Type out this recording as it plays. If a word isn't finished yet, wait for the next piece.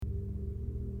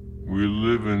We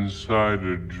live inside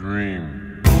a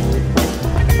dream.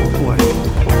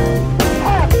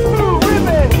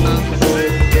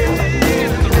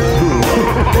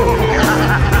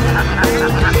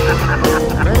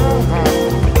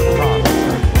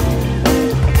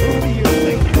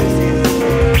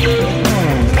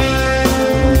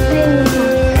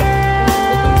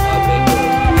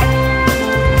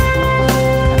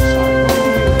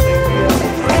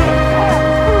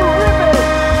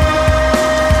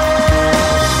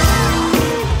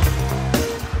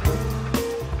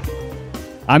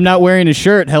 I'm not wearing a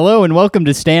shirt. Hello and welcome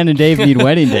to Stan and Dave Need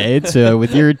Wedding Dates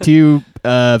with your two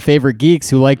favorite geeks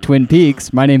who like Twin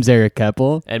Peaks. My name's Eric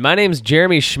Keppel. And my name's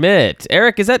Jeremy Schmidt.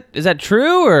 Eric, is that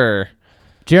true or?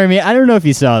 Jeremy, I don't know if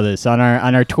you saw this on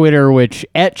our Twitter, which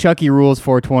at Chucky Rules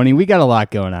 420. We got a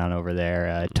lot going on over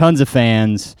there. Tons of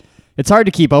fans. It's hard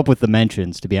to keep up with the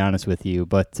mentions, to be honest with you.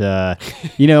 But I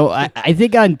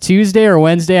think on Tuesday or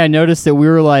Wednesday, I noticed that we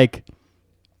were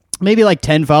maybe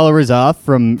 10 followers off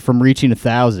from reaching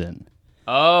 1,000.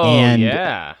 Oh, and,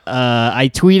 yeah.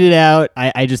 I tweeted out,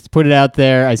 I just put it out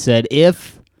there. I said,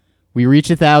 if we reach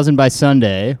 1,000 by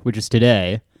Sunday, which is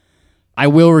today, I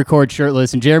will record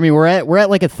shirtless. And Jeremy, we're at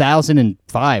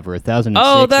 1,005 or 1,006.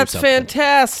 Oh, that's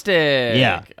fantastic.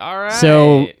 Yeah. All right.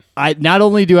 So I not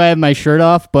only do I have my shirt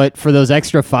off, but for those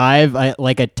extra 5,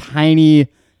 a tiny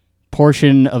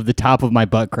portion of the top of my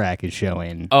butt crack is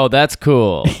showing. Oh, that's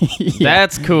cool. Yeah.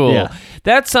 That's cool. Yeah.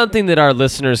 That's something that our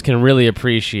listeners can really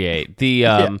appreciate. The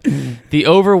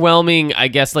overwhelming, I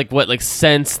guess,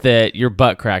 sense that your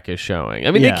butt crack is showing.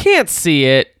 I mean, They can't see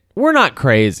it. We're not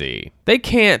crazy. They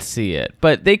can't see it,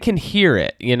 but they can hear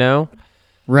it, you know?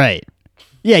 Right.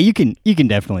 Yeah, you can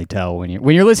definitely tell when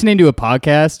you're listening to a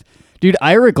podcast. Dude,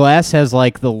 Ira Glass has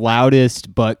the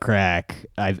loudest butt crack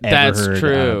I've ever heard. That's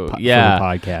true. From a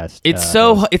podcast. It's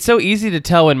so easy to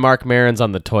tell when Mark Maron's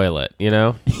on the toilet, you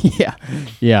know? Yeah.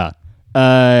 Yeah.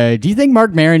 Do you think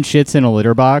Mark Maron shits in a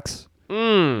litter box?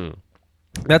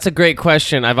 That's a great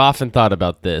question. I've often thought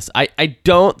about this. I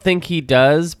don't think he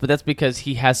does, but that's because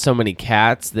he has so many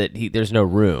cats that there's no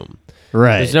room.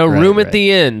 Right. There's no room at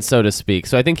the inn, so to speak.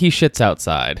 So I think he shits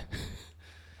outside.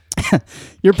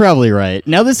 You're probably right.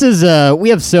 Now this is we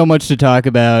have so much to talk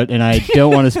about, and I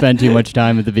don't want to spend too much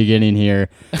time at the beginning here.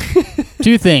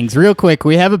 2 things, real quick.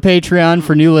 We have a Patreon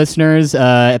for new listeners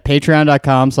at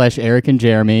patreon.com/Eric and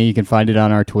Jeremy. You can find it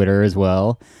on our Twitter as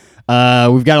well.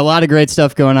 We've got a lot of great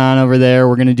stuff going on over there.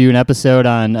 We're going to do an episode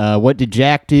on What Did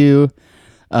Jack Do?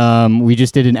 We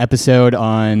just did an episode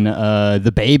on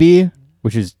The Baby,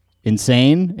 which is an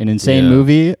insane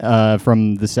movie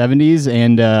from the 70s,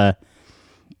 and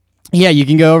yeah, you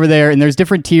can go over there, and there's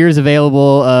different tiers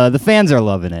available. The fans are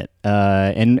loving it,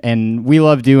 and we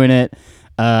love doing it.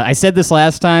 I said this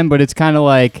last time, but it's kind of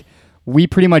we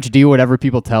pretty much do whatever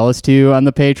people tell us to on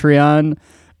the Patreon,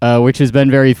 which has been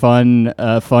very fun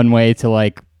way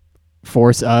to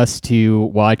force us to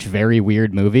watch very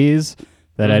weird movies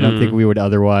that I don't think we would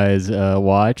otherwise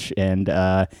watch. And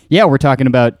yeah, we're talking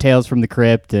about Tales from the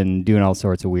Crypt and doing all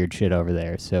sorts of weird shit over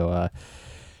there. So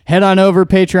head on over,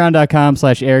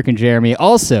 patreon.com/Eric and Jeremy.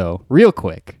 Also, real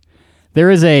quick,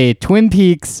 there is a Twin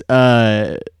Peaks.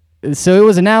 So it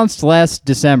was announced last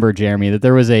December, Jeremy, that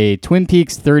there was a Twin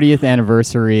Peaks 30th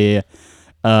anniversary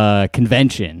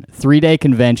convention, 3-day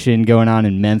convention going on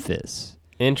in Memphis.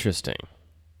 Interesting.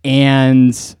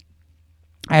 And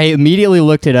I immediately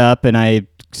looked it up, and I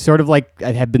sort of I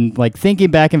had been thinking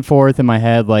back and forth in my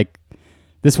head,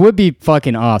 this would be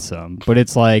fucking awesome, but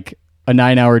it's a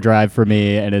 9-hour drive for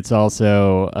me, and it's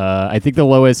also I think the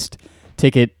lowest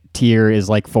ticket tier is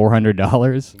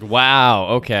 $400. Wow.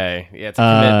 Okay. Yeah, it's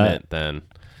a commitment then.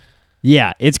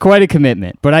 Yeah, it's quite a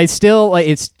commitment, but I still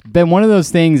it's been one of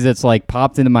those things that's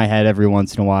popped into my head every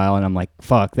once in a while, and I'm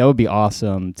fuck, that would be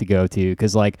awesome to go to,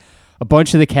 because a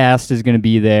bunch of the cast is going to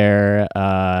be there.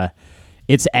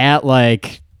 It's at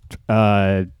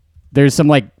there's some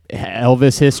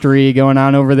Elvis history going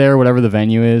on over there, whatever the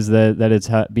venue is that it's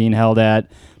being held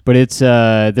at. But it's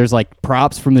there's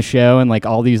props from the show and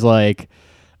all these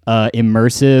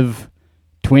immersive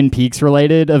Twin Peaks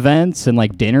related events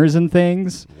and dinners and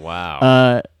things.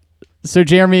 Wow. So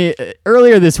Jeremy,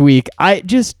 earlier this week, I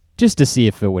just to see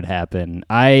if it would happen,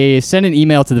 I sent an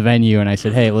email to the venue and I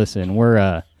said, "Hey, listen,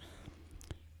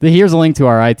 here's a link to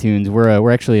our iTunes.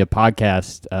 We're actually a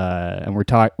podcast, and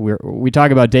we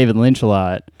talk about David Lynch a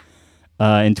lot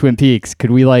in Twin Peaks. Could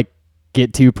we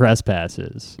get 2 press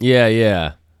passes?"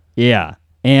 Yeah.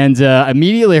 And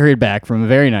immediately heard back from a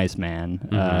very nice man.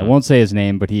 I won't say his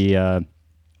name, but he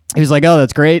was like, "Oh,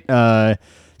 that's great.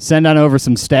 Send on over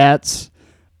some stats.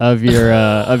 of your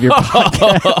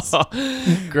podcast,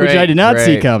 Great, which I did not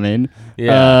see great. coming.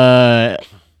 Yeah.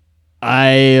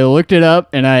 I looked it up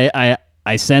and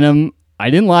I sent him. I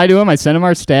didn't lie to him. I sent him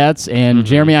our stats, and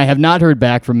Jeremy, I have not heard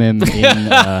back from him.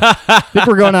 I think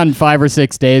we're going on 5 or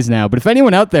 6 days now. But if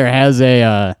anyone out there has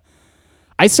I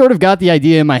sort of got the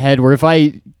idea in my head where if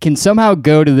I can somehow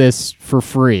go to this for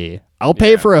free, I'll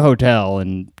pay for a hotel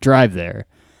and drive there.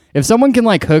 If someone can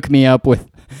like hook me up with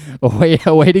a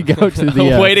way to go to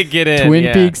the way to get in, Twin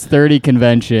yeah. Peaks 30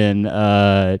 convention,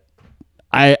 I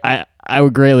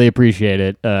would greatly appreciate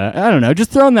it. I don't know,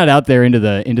 just throwing that out there into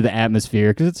the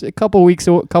atmosphere because it's a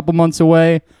couple months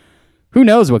away. Who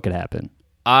knows what could happen?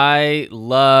 I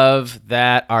love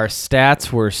that our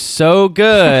stats were so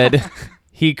good.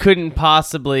 He couldn't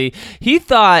possibly. He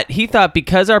thought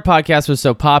because our podcast was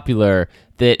so popular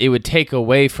that it would take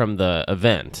away from the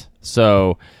event.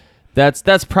 So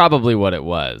that's probably what it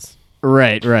was.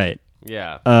 Right.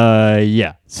 Yeah.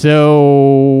 Yeah.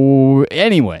 So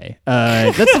anyway,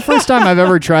 that's the first time I've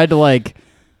ever tried to like.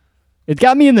 It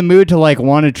got me in the mood to like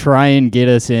want to try and get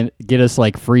us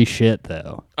like free shit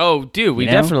though. Oh, dude, we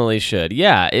You know? definitely should.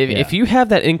 Yeah. If you have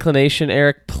that inclination,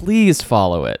 Eric, please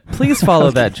follow it. Please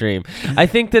follow that dream. I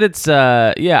think that it's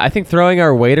I think throwing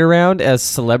our weight around as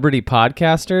celebrity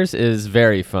podcasters is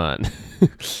very fun.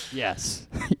 Yes.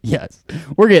 Yes.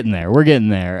 We're getting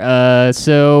there.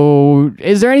 So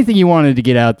is there anything you wanted to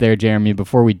get out there, Jeremy,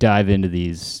 before we dive into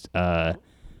these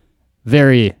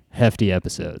very hefty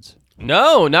episodes?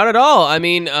 No, not at all. I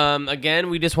mean,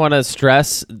 again, we just want to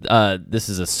stress this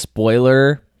is a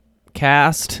spoiler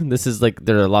cast. This is like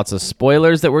there are lots of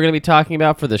spoilers that we're going to be talking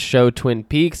about for the show Twin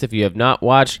Peaks. If you have not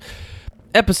watched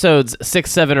episodes 6,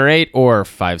 7, or 8, or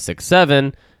 5, 6,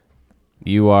 7,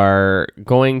 you are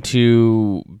going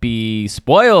to be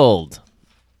spoiled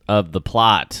of the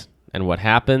plot and what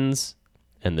happens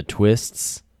and the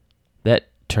twists that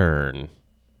turn.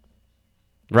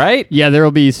 Right? Yeah, there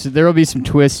will be some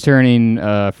twists turning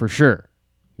for sure.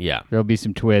 Yeah. There'll be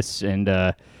some twists, and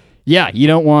you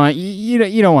don't want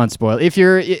you don't want spoil. If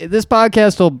you're this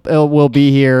podcast will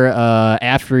be here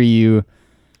after you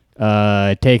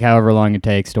take however long it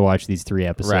takes to watch these 3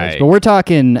 episodes. Right. But we're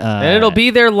talking, And it'll be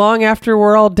there long after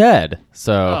we're all dead.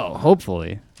 So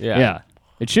hopefully, Yeah.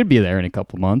 it should be there in a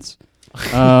couple months.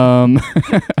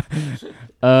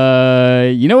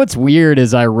 You know what's weird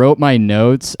is I wrote my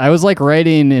notes. I was like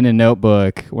writing in a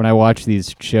notebook when I watch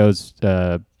these shows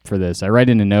for this. I write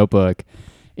in a notebook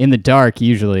in the dark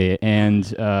usually,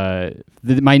 and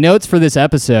my notes for this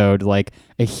episode, like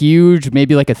a huge,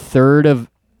 maybe like a third of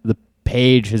the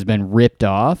page has been ripped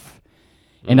off,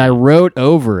 and I wrote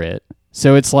over it.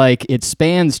 So it's like it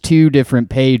spans 2 different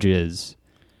pages,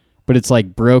 but it's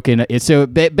like broken.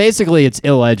 Basically it's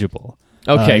illegible.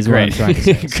 Okay, is what I'm great. trying to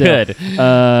say. So, Good.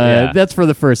 Yeah. That's for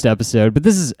the first episode. But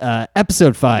this is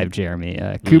episode 5,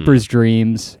 Jeremy. Cooper's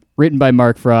Dreams, written by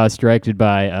Mark Frost, directed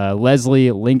by Leslie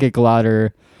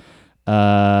Linklater.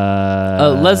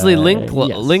 Leslie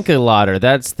Linklater,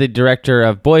 that's the director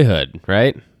of Boyhood,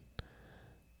 right?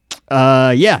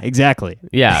 Yeah, exactly.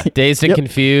 Yeah, Dazed and Yep.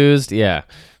 Confused, yeah.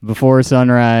 Before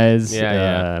Sunrise,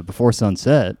 Yeah. Before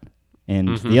Sunset,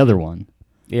 and the other one.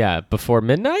 Yeah, Before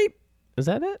Midnight? Is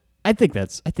that it? I think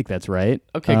that's right.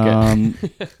 Okay, good.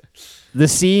 The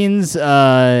scenes.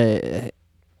 This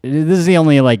is the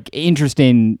only like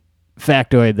interesting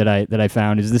factoid that I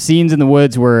found is the scenes in the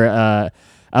woods were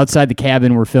outside the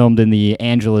cabin were filmed in the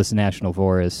Angeles National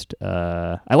Forest.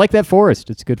 I like that forest.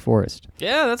 It's a good forest.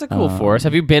 Yeah, that's a cool forest.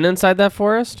 Have you been inside that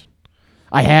forest?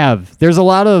 I have. There's a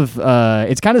lot of.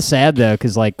 It's kind of sad though,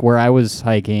 because like where I was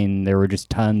hiking, there were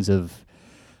just tons of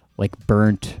like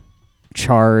burnt,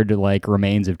 charred like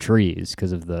remains of trees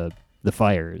because of the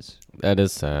fires, That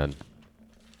is sad.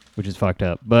 which is fucked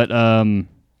up. But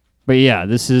yeah,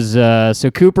 this is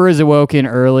so Cooper is awoken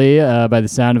early by the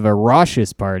sound of a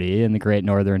raucous party in the Great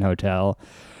Northern Hotel,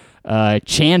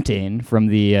 chanting from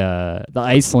the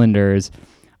Icelanders.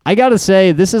 I gotta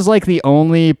say, this is like the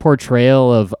only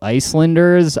portrayal of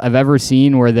Icelanders I've ever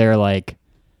seen where they're like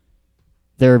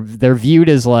they're viewed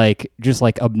as like just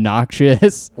like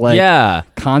obnoxious, like Yeah.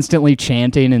 constantly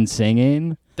chanting and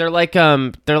singing. They're like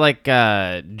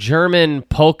German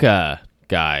polka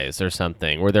guys or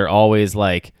something, where they're always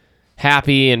like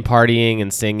happy and partying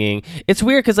and singing. It's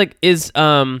weird because like is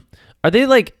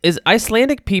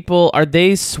Icelandic people, are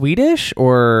they Swedish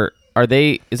or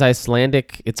is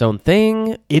Icelandic its own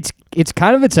thing? It's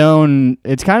kind of its own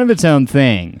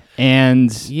thing,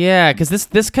 and Yeah, because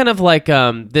this kind of like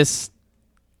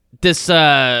this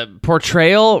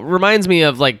portrayal reminds me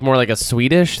of like more like a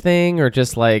Swedish thing, or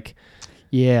just like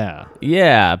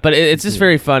yeah, but it's just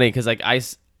very funny because like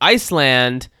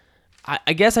Iceland,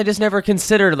 I guess I just never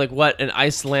considered like what an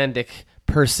Icelandic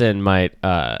person might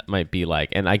be like,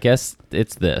 and I guess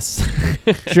it's this.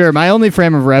 Sure. My only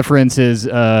frame of reference is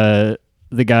the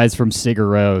guys from Sigur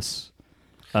Rós.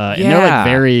 And they're like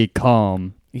very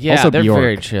calm. Yeah, also, they're Bjork.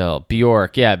 very chill.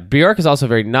 Bjork, yeah. Bjork is also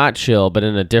very not chill, but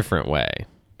in a different way.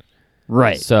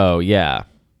 Right. So, yeah.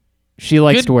 She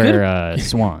likes to wear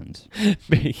swans.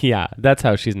 Yeah, that's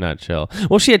how she's not chill.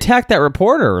 Well, she attacked that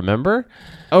reporter, remember?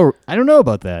 Oh, I don't know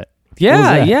about that.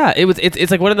 Yeah, yeah.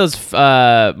 It's like one of those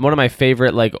one of my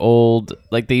favorite like old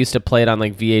like they used to play it on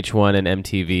like VH1 and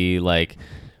MTV like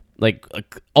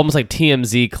almost like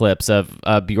TMZ clips of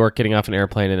Bjork getting off an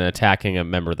airplane and attacking a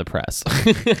member of the press.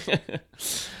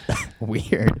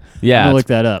 Weird. Yeah, I'm gonna look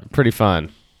that up. Pretty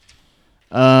fun.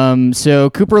 So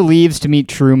Cooper leaves to meet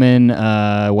Truman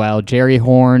while Jerry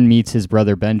Horn meets his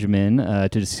brother Benjamin to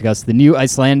discuss the new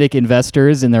Icelandic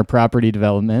investors and their property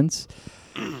developments.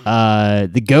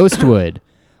 The Ghostwood,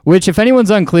 which if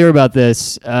anyone's unclear about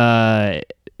this, the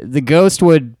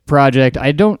Ghostwood project,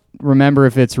 I don't remember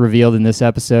if it's revealed in this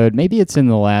episode. Maybe it's in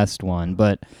the last one,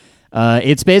 but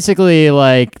it's basically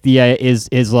like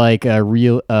is like a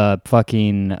real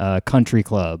fucking country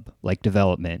club like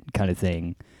development kind of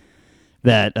thing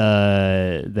that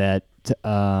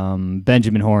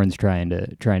Benjamin Horn's trying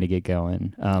to get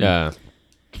going. Yeah.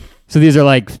 So these are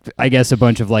like, I guess, a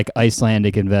bunch of like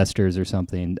Icelandic investors or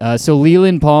something. So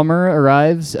Leland Palmer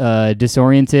arrives,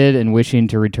 disoriented and wishing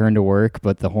to return to work,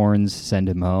 but the Horns send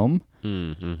him home.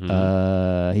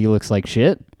 Mm-hmm. He looks like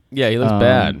shit. Yeah, he looks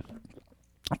bad.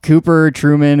 Cooper,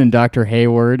 Truman, and Dr.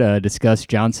 Hayward discuss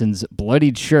Johnson's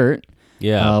bloodied shirt.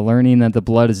 Yeah. Learning that the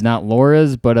blood is not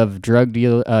Laura's, but of drug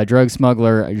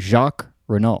smuggler Jacques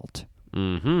Renault.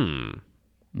 Mm-hmm.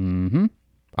 Mm-hmm.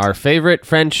 Our favorite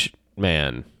French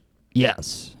man.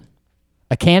 Yes.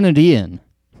 A Canadian.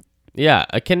 Yeah,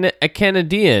 a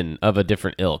Canadian of a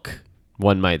different ilk,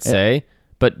 one might say,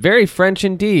 but very French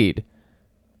indeed.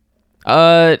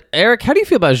 Eric, how do you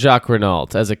feel about Jacques Renault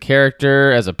as a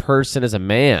character, as a person, as a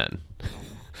man?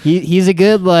 He's a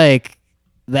good, like,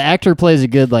 the actor plays a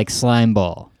good, like, slime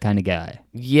ball kind of guy.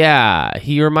 Yeah,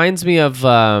 he reminds me of,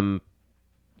 I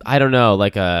don't know,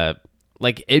 do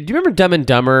you remember Dumb and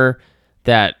Dumber,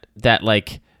 that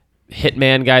like,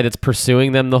 hitman guy that's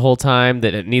pursuing them the whole time,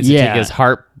 that it needs to take his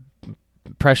heart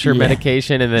pressure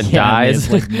medication and then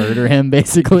dies? Like, murder him,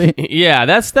 basically. Yeah,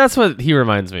 that's what he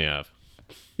reminds me of.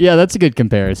 Yeah, that's a good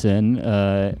comparison.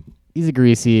 He's a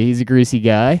greasy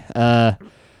guy.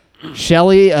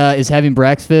 Shelley is having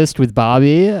breakfast with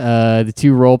Bobby. The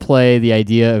two role play the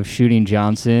idea of shooting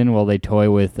Johnson while they toy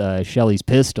with Shelley's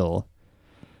pistol.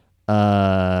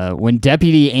 When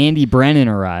Deputy Andy Brennan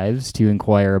arrives to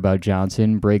inquire about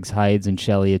Johnson, Briggs hides and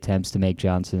Shelley attempts to make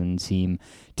Johnson seem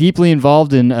deeply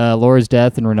involved in Laura's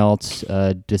death and Renault's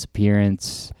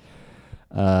disappearance.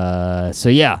 So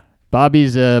yeah,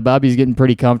 Bobby's getting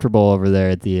pretty comfortable over there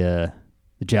at the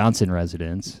Johnson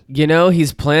residence. You know,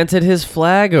 he's planted his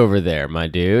flag over there, my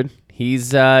dude.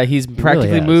 He's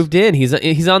practically really moved in.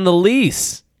 He's on the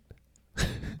lease.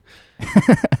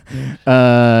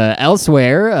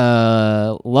 Elsewhere,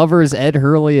 lovers Ed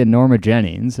Hurley and Norma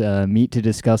Jennings meet to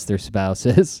discuss their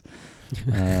spouses.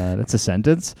 That's a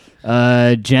sentence.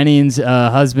 Jennings'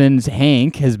 husband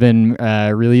Hank has been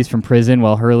released from prison,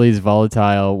 while Hurley's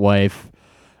volatile wife,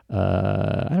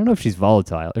 I don't know if she's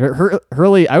volatile.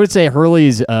 Hurley, I would say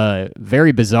Hurley's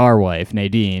very bizarre wife,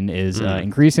 Nadine, is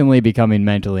increasingly becoming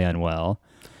mentally unwell.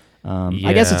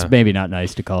 I guess it's maybe not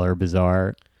nice to call her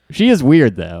bizarre. She is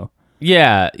weird, though.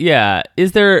 Yeah.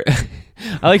 Is there...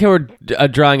 I like how we're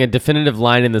drawing a definitive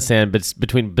line in the sand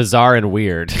between bizarre and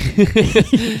weird.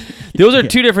 Those are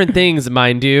two different things,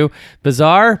 mind you.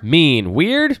 Bizarre, mean.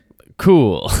 Weird,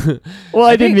 cool. Well,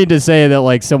 I didn't mean to say that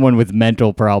like someone with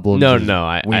mental problems is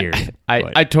weird.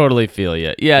 I totally feel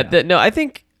you. Yeah. I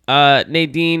think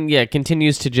Nadine,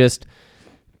 continues to just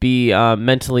be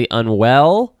mentally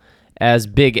unwell, as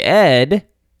Big Ed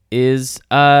is...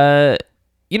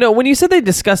 when you said they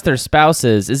discussed their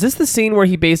spouses, is this the scene where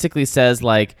he basically says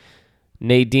like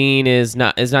Nadine is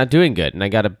not doing good and I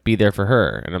got to be there for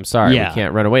her and I'm sorry we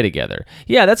can't run away together?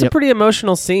 Yeah, that's a pretty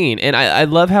emotional scene, and I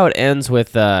love how it ends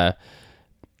with Norma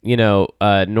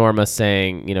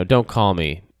saying, don't call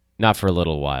me, not for a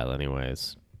little while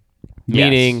anyways. Yes.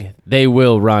 Meaning they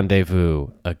will rendezvous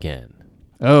again.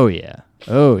 Oh yeah.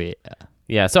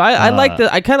 Yeah, so I like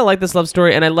that. I kind of like this love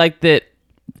story, and I like that.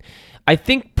 I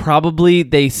think probably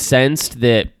they sensed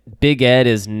that Big Ed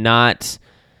is not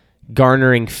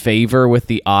garnering favor with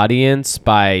the audience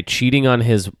by cheating on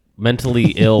his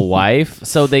mentally ill wife.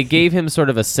 So they gave him sort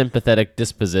of a sympathetic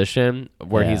disposition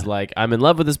where he's like, I'm in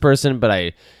love with this person, but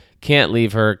I can't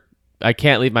leave her. I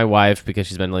can't leave my wife because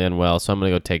she's mentally unwell, so I'm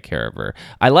going to go take care of her.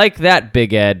 I like that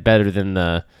Big Ed better than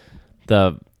the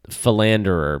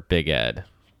philanderer Big Ed.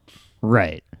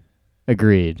 Right.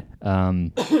 Agreed.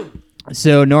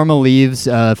 So Norma leaves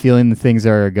feeling that things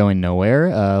are going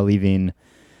nowhere, leaving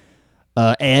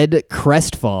Ed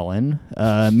crestfallen.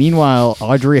 Meanwhile,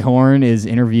 Audrey Horne is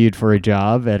interviewed for a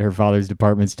job at her father's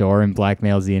department store and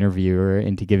blackmails the interviewer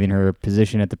into giving her a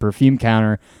position at the perfume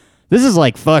counter. This is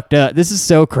like fucked up. This is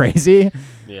so crazy.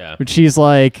 Yeah. But she's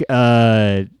like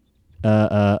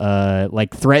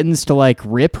threatens to like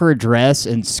rip her dress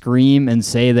and scream and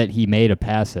say that he made a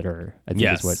pass at her. I think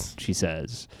is what she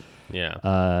says. Yeah.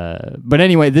 But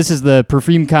anyway, this is the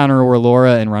perfume counter where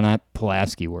Laura and Ronette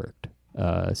Pulaski worked.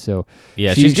 So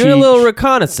yeah, she's doing a little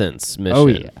reconnaissance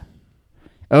mission.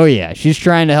 Oh yeah. She's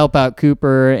trying to help out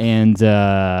Cooper and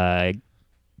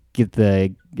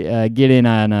get in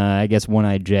on I guess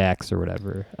One-Eyed Jacks or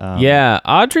whatever.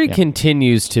 Audrey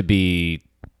continues to be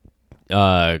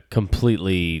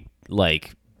completely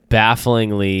like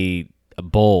bafflingly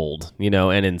bold,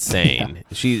 and insane.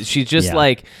 She's just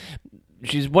like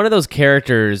she's one of those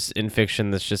characters in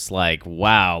fiction that's just like,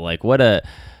 wow, like what a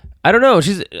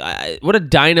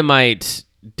dynamite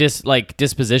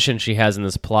disposition she has in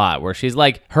this plot, where she's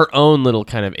like her own little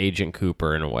kind of Agent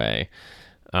Cooper in a way.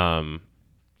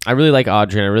 I really like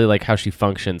Audrey, and I really like how she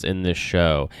functions in this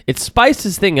show. It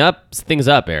spices things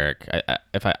up, Eric.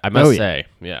 I must say,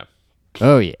 yeah.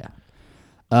 Oh yeah.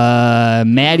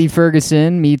 Maddie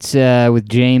Ferguson meets with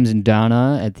James and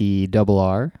Donna at the Double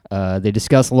R. They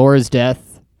discuss Laura's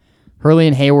death. Hurley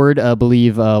and Hayward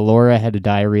believe Laura had a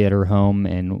diary at her home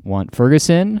and want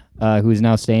Ferguson, who is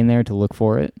now staying there, to look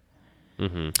for it.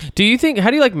 Mm-hmm.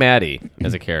 How do you like Maddie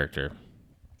as a character?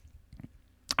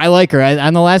 I like her.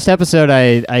 On the last episode,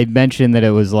 I mentioned that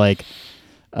it was like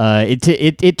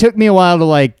it took me a while to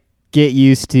like get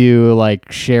used to like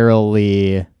Cheryl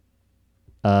Lee,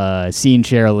 seeing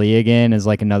Cheryl Lee again as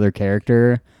like another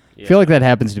character. Yeah. I feel like that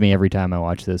happens to me every time I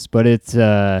watch this, but it's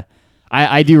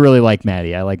I do really like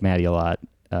Maddie. I like Maddie a lot.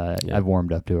 I've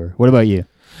warmed up to her. What about you?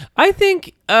 I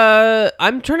think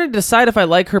I'm trying to decide if I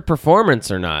like her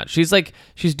performance or not. She's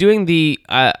doing the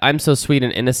I'm so sweet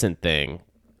and innocent thing.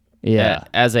 Yeah.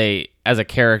 As a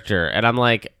character, and I'm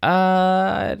like,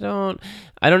 I don't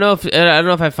know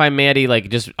if I find Maddie like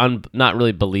just not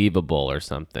really believable or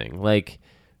something. Like,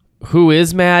 who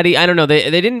is Maddie? I don't know.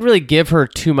 They didn't really give her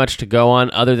too much to go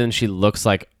on other than she looks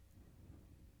like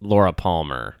Laura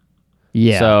Palmer.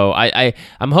 Yeah. So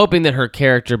I'm hoping that her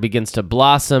character begins to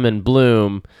blossom and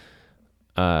bloom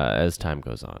as time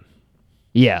goes on.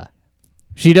 Yeah.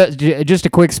 She does. Just a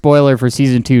quick spoiler for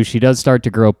season 2. She does start to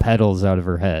grow petals out of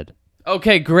her head.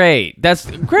 Okay, great. That's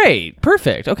great.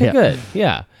 Perfect. Okay, good.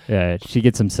 Yeah. Yeah. She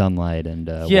gets some sunlight and.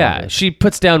 Yeah. She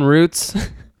puts down roots.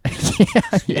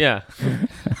 Yeah.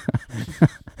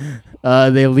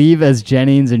 They leave as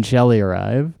Jennings and Shelley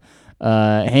arrive.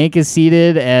 Hank is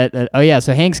seated at.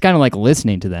 So Hank's kind of like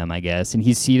listening to them, I guess, and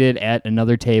he's seated at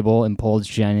another table and pulls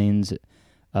Jennings.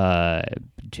 Why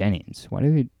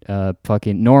do we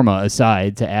fucking Norma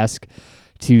aside to ask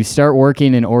to start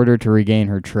working in order to regain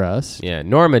her trust? Yeah,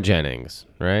 Norma Jennings,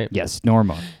 right? Yes,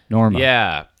 Norma.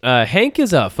 Yeah, Hank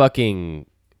is a fucking.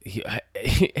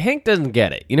 Hank doesn't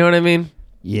get it. You know what I mean?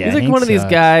 Yeah, he's like Hank one of these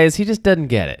sucks. guys. He just doesn't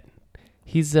get it.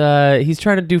 He's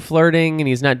trying to do flirting and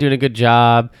he's not doing a good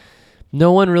job.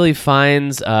 No one really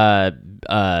finds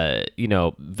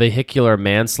vehicular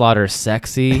manslaughter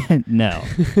sexy. No.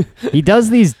 He does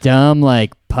these dumb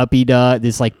like puppy dog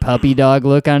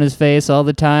look on his face all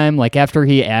the time. Like after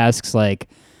he asks like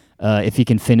if he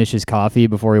can finish his coffee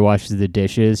before he washes the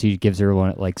dishes, he gives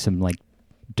her some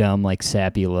dumb like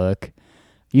sappy look.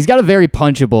 He's got a very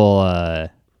punchable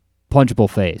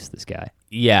face, this guy.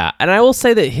 Yeah, and I will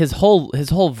say that his whole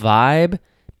vibe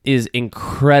is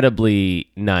incredibly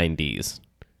 90s.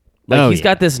 Like he's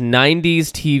got this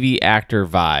 90s TV actor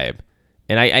vibe.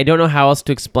 And I don't know how else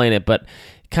to explain it, but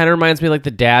it kind of reminds me like the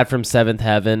dad from Seventh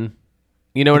Heaven.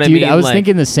 You know what I mean? I was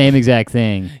thinking the same exact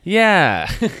thing.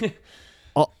 Yeah.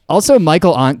 Also,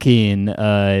 Michael Ontkean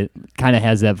kind of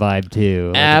has that vibe too.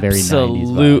 Like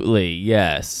absolutely,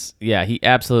 yes. Yeah, he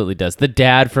absolutely does. The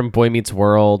dad from Boy Meets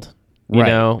World. You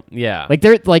know? Yeah. Like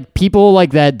they're like people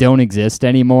like that don't exist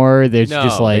anymore. There's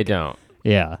just like they don't.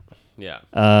 Yeah.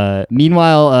 Yeah.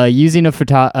 Meanwhile, using a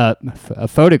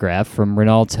photograph from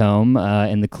Renault's home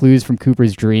and the clues from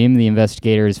Cooper's dream, the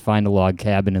investigators find a log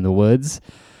cabin in the woods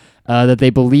that they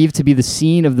believe to be the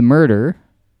scene of the murder.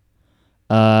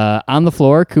 On the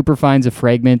floor, Cooper finds a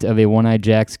fragment of a One-Eyed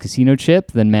Jack's casino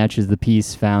chip, then matches the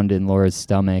piece found in Laura's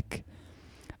stomach.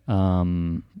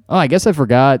 I guess I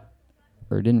forgot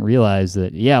or didn't realize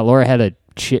that. Yeah, Laura had a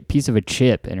piece of a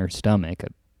chip in her stomach, a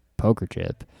poker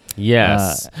chip.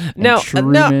 Yes. Now,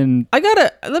 Truman...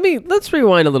 let's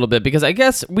rewind a little bit because I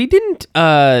guess we didn't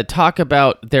talk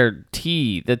about their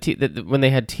tea, when they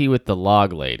had tea with the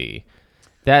log lady.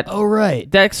 That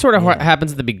sort of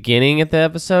happens at the beginning of the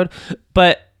episode,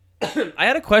 but I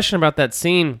had a question about that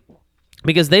scene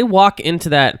because they walk into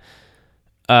that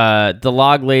the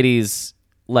log lady's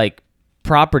like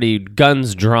property,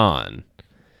 guns drawn.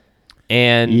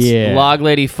 And log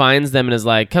lady finds them and is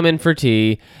like, come in for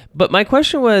tea. But my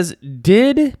question was,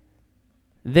 did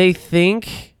they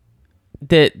think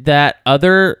that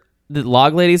the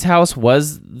log lady's house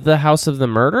was the house of the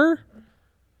murder?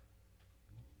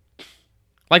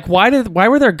 Like, why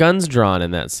were their guns drawn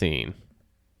in that scene?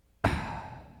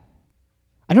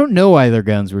 I don't know why their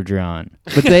guns were drawn.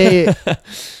 But they...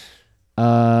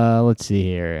 let's see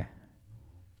here.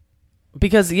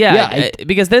 Because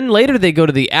because then later they go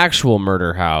to the actual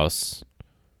murder house,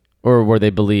 or where they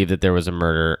believe that there was a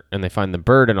murder, and they find the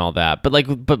bird and all that. But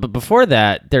but before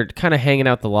that, they're kind of hanging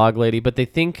out with the log lady. But they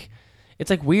think it's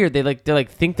like weird. They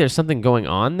think there's something going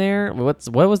on there. What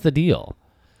was the deal?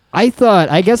 I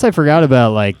guess I forgot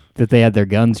about like that they had their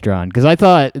guns drawn because I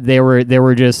thought they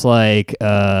were just like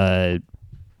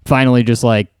finally just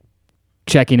like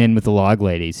checking in with the log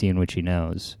lady, seeing what she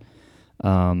knows.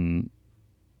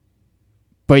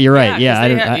 But you're right.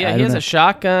 Yeah, he has a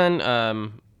shotgun.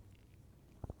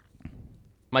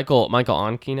 Michael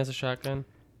Onkeen has a shotgun.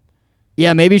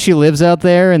 Yeah, maybe she lives out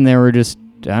there, and they were just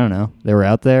I don't know. They were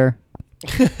out there.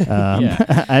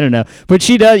 I don't know, but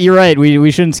she does. You're right.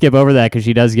 We shouldn't skip over that because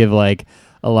she does give like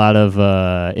a lot of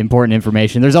important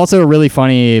information. There's also a really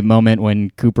funny moment when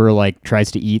Cooper like tries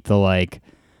to eat the like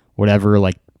whatever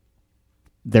like.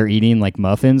 They're eating like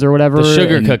muffins or whatever. The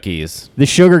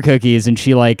sugar cookies. And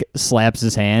she like slaps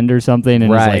his hand or something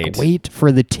and is like, wait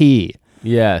for the tea.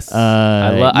 Yes.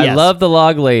 I love the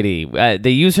log lady. They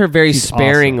use her very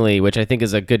sparingly, awesome. Which I think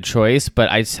is a good choice, but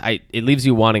it leaves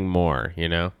you wanting more, you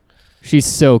know? She's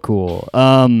so cool.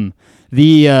 And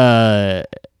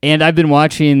I've been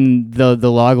watching the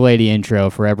log lady intro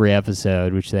for every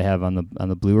episode, which they have on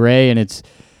the Blu-ray, and it's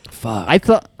fuck. I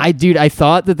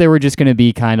thought that they were just going to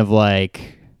be kind of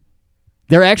like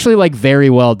they're actually like very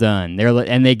well done.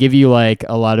 And they give you like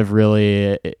a lot of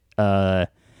really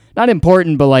not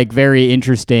important but like very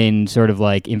interesting sort of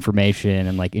like information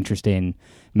and like interesting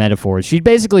metaphors. She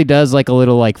basically does like a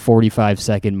little like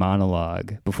 45-second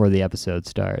monologue before the episode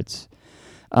starts.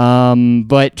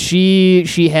 But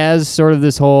she has sort of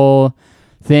this whole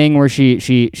thing where she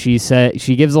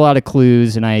gives a lot of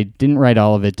clues, and I didn't write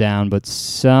all of it down, but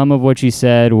some of what she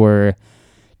said were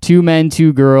 2 men,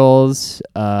 2 girls,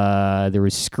 there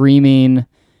was screaming,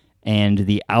 and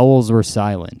the owls were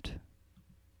silent.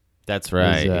 That's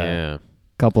right. A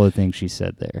couple of things she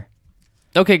said there.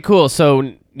 Okay, cool.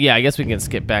 So yeah, I guess we can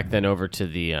skip back then over to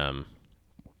the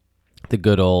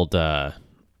good old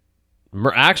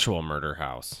actual murder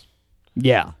house.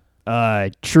 Yeah.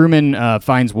 Truman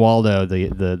finds Waldo,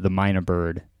 the minor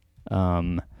bird.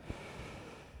 So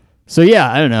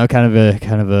yeah, I don't know,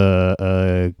 kind of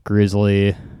a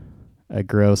grisly, a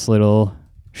gross little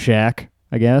shack,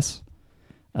 I guess.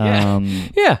 Yeah.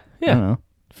 I don't know.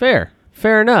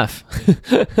 Fair enough.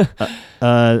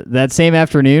 That same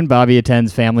afternoon, Bobby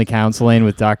attends family counseling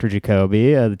with Dr.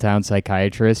 Jacoby, the town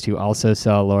psychiatrist, who also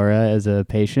saw Laura as a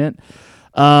patient.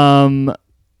 Bobby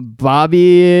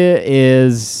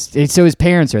so his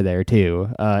parents are there too,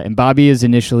 and Bobby is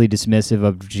initially dismissive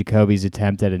of Jacoby's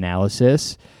attempt at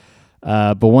analysis,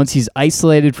 but once he's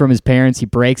isolated from his parents, he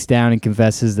breaks down and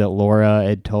confesses that Laura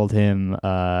had told him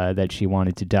that she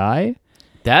wanted to die.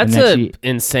 That's an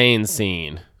insane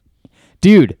scene.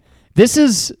 Dude, this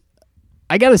is,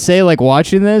 I gotta say, like,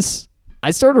 watching this, I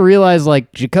started to realize,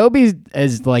 like, Jacoby,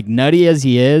 as, like, nutty as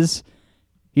he is,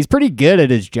 he's pretty good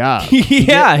at his job.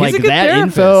 Yeah, he's a good that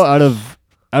therapist. Info out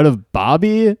of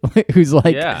Bobby, who's,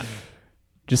 like,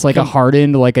 just, like, a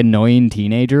hardened, like, annoying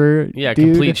teenager dude.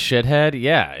 Complete shithead.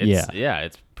 Yeah,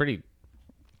 it's pretty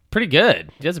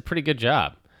good. He does a pretty good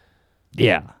job.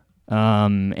 Yeah.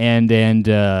 And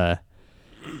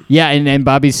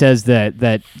Bobby says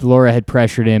that Laura had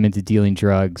pressured him into dealing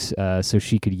drugs so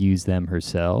she could use them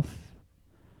herself,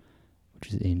 which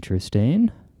is interesting.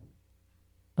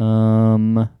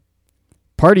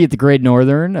 Party at the Great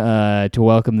Northern to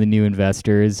welcome the new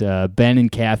investors. Ben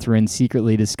and Catherine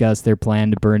secretly discuss their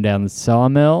plan to burn down the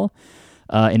sawmill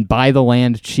and buy the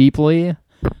land cheaply.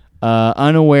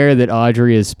 unaware that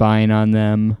Audrey is spying on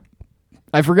them.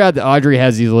 I forgot that Audrey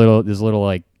has this little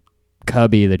like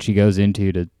cubby that she goes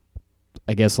into to,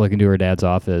 I guess, look into her dad's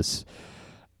office.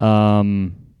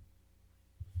 Weird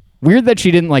that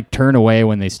she didn't like turn away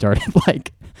when they started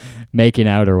like making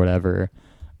out or whatever.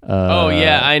 Oh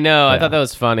yeah, I know. Yeah. I thought that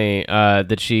was funny.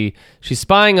 That she's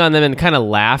spying on them and kind of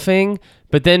laughing,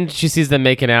 but then she sees them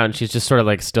making out and she's just sort of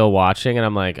like still watching, and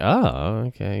I'm like, oh,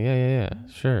 okay, yeah,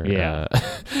 sure, yeah,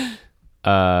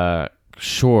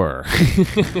 sure,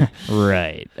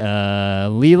 right.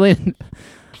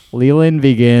 Leland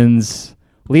begins.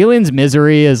 Leland's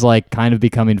misery is like kind of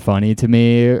becoming funny to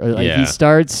me. Like he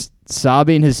starts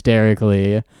sobbing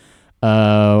hysterically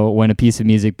when a piece of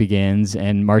music begins,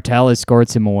 and Martell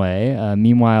escorts him away.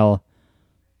 Meanwhile,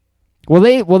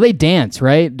 they dance,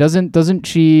 right? Doesn't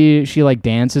she like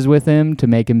dances with him to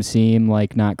make him seem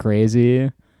like not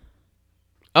crazy?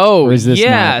 Oh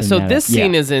yeah, so this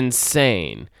scene is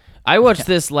insane. I watched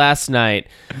this last night,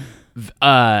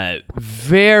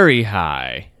 very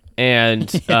high. And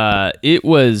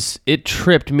it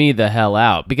tripped me the hell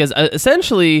out because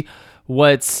essentially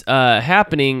what's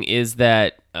happening is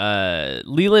that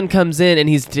Leland comes in and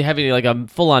he's having like a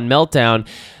full-on meltdown.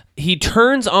 He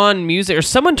turns on music, or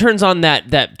someone turns on that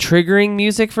triggering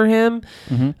music for him.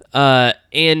 Mm-hmm.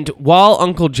 And while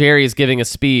Uncle Jerry is giving a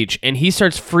speech, and he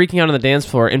starts freaking out on the dance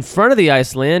floor in front of the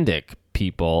Icelandic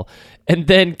people, and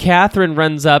then Catherine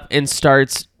runs up and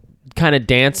starts kind of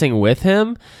dancing with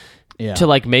him. Yeah. To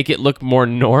like make it look more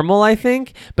normal, I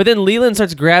think. But then Leland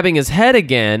starts grabbing his head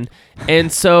again,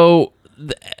 and so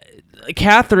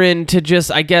Catherine to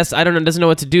just, I guess, I don't know, doesn't know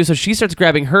what to do, so she starts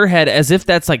grabbing her head as if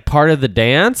that's like part of the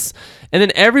dance, and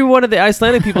then every one of the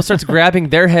Icelandic people starts grabbing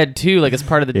their head too, like as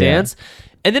part of the dance,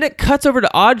 and then it cuts over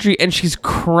to Audrey, and she's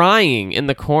crying in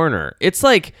the corner. It's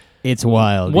like it's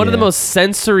wild. One of the most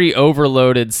sensory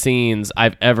overloaded scenes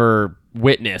I've ever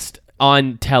witnessed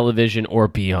on television or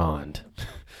beyond.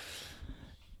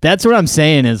 That's what I'm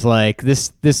saying is like the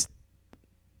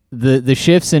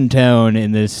shifts in tone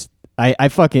in this.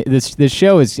 This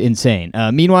show is insane.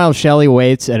 Meanwhile, Shelley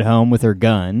waits at home with her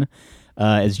gun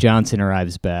as Johnson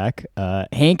arrives back.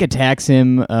 Hank attacks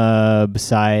him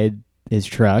beside his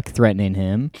truck, threatening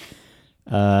him.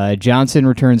 Johnson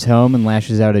returns home and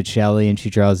lashes out at Shelley, and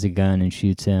she draws the gun and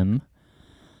shoots him.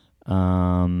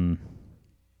 Where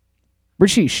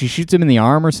she shoots him in the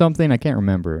arm or something? I can't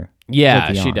remember.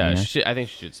 Yeah, she does. Yeah? I think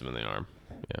she shoots him in the arm.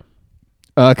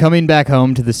 Yeah. Coming back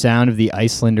home to the sound of the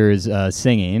Icelanders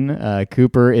singing,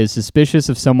 Cooper is suspicious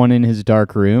of someone in his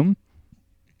dark room.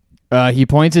 He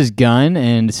points his gun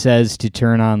and says to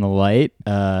turn on the light.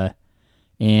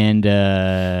 And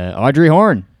Audrey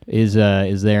Horne is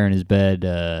there in his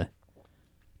bed,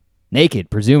 naked,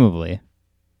 presumably.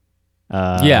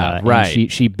 Yeah, right.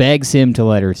 And she begs him to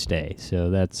let her stay. So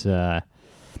that's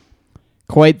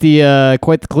quite the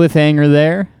cliffhanger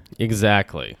there.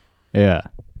 Exactly. Yeah.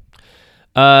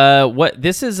 What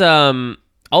this is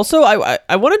also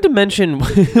I wanted to mention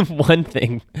one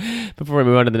thing before we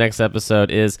move on to the next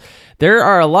episode is there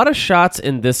are a lot of shots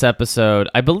in this episode.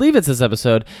 I believe it's this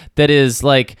episode that is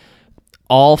like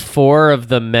all four of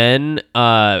the men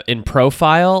in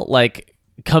profile, like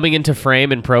coming into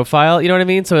frame in profile. You know what I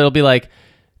mean? So it'll be like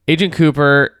Agent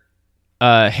Cooper,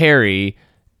 Harry,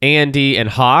 Andy, and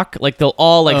Hawk, like they'll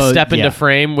all like step into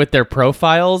frame with their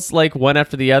profiles, like one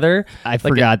after the other. I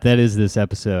forgot that is this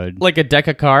episode. Like a deck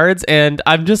of cards, and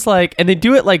I'm just like, and they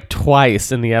do it like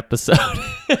twice in the episode.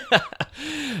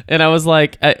 And I was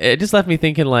like, it just left me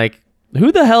thinking like,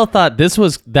 who the hell thought this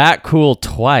was that cool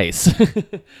twice?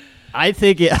 I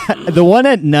think the one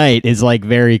at night is like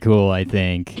very cool. I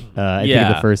think. I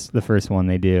think the first one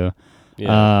they do.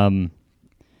 Yeah.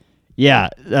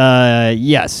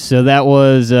 Yes. So that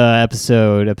was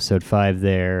episode 5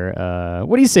 there.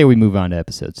 What do you say we move on to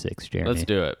episode 6, Jeremy? Let's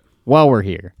do it. While we're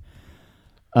here.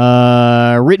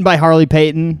 Written by Harley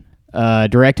Payton,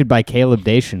 directed by Caleb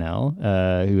Deschanel,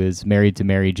 who is married to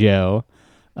Mary Jo,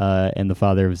 and the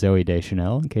father of Zooey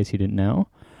Deschanel, in case you didn't know.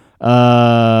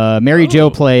 Mary Jo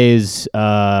plays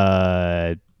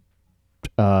what's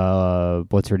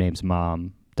her name's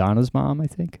mom? Donna's mom, I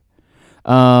think.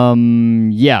 So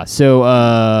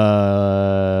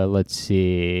let's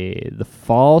see. The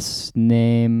false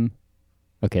name.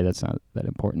 Okay, that's not that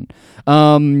important.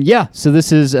 So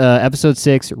this is episode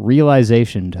 6,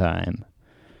 Realization Time.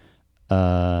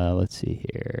 Let's see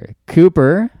here.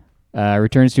 Cooper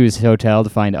returns to his hotel to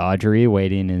find Audrey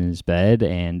waiting in his bed,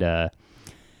 and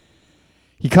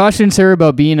he cautions her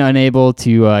about being unable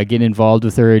to get involved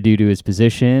with her due to his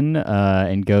position,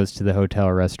 and goes to the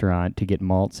hotel restaurant to get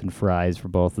malts and fries for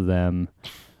both of them.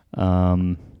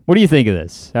 What do you think of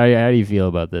this? How do you feel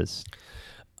about this?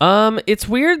 It's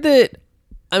weird that,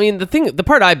 I mean, the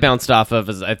part I bounced off of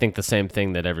is, I think, the same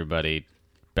thing that everybody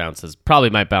probably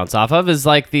might bounce off of, is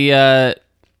like he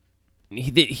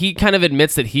kind of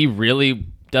admits that he really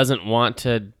doesn't want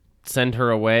to send her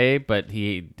away, but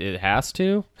it has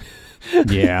to.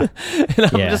 Yeah. And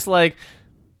I'm just like,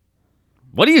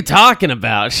 what are you talking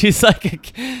about? She's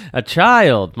like a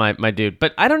child, my dude.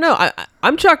 But I don't know.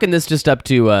 I'm chalking this just up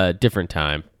to a different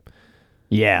time.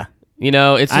 Yeah.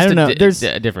 It's just There's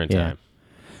a different time.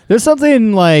 There's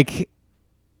something like,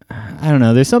 I don't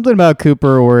know. There's something about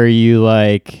Cooper where you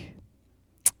like,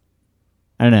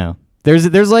 I don't know. There's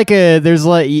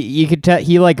you could tell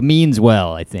he like means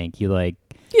well. I think he like.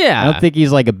 Yeah. I don't think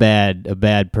he's like a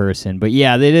bad person, but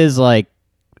yeah, it is like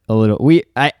a little.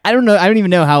 I don't know. I don't even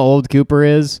know how old Cooper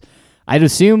is. I'd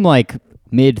assume like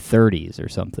mid-30s or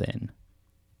something.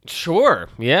 Sure.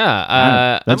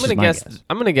 Yeah. I'm gonna guess. guess.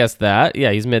 I'm gonna guess that.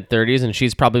 Yeah, he's mid-30s, and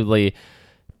she's probably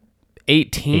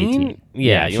 18.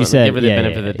 Yeah, you she want to said, give her the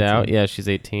benefit of the doubt. 18. Yeah, she's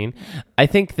 18. I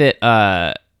think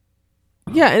that.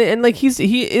 Yeah, and like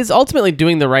he is ultimately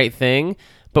doing the right thing.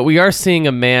 But we are seeing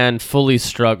a man fully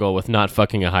struggle with not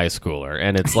fucking a high schooler,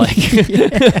 and it's like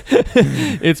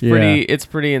it's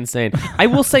pretty insane. I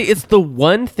will say it's the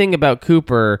one thing about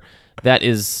Cooper that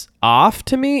is off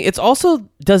to me. It's also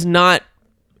doesn't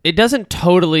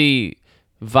totally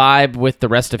vibe with the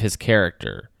rest of his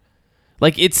character.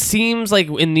 Like, it seems like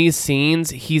in these scenes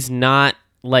he's not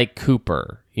like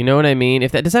Cooper. You know what I mean?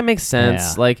 Does that make sense?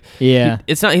 Yeah. Like, yeah,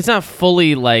 he's not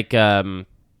fully like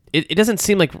It doesn't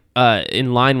seem like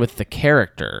in line with the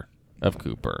character of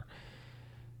Cooper.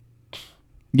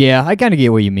 Yeah, I kind of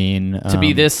get what you mean. To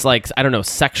be this, like, I don't know,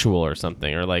 sexual or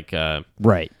something, or like...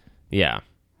 right. Yeah.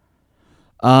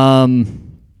 I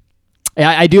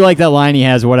do like that line he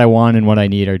has, what I want and what I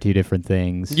need are two different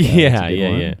things.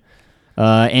 Yeah.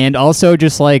 And also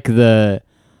just like the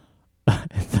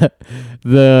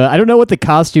I don't know what the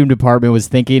costume department was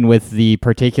thinking with the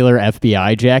particular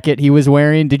FBI jacket he was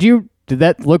wearing. Did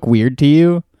that look weird to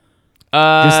you?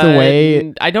 Just the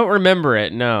way... I don't remember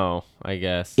it, no, I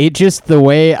guess. It just the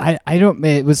way...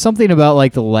 it was something about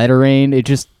like the lettering. It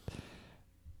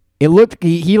looked...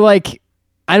 He like...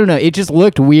 I don't know. It just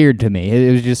looked weird to me.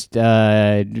 It was just...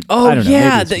 I don't know,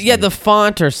 yeah. The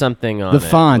font or something on the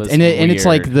font. And it's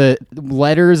like the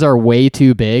letters are way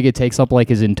too big. It takes up like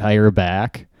his entire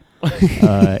back.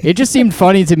 It just seemed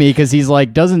funny to me because he's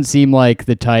like... Doesn't seem like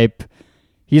the type...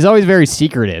 He's always very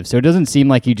secretive, so it doesn't seem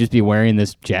like he'd just be wearing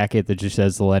this jacket that just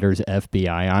has the letters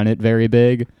FBI on it very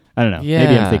big. I don't know. Yeah.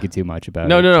 Maybe I'm thinking too much about it.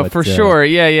 No, but, for sure.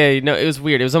 Yeah. No, it was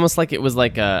weird. It was almost like it was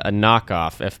like a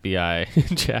knockoff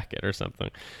FBI jacket or something.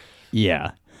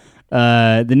 Yeah.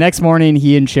 The next morning,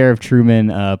 he and Sheriff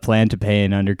Truman plan to pay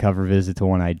an undercover visit to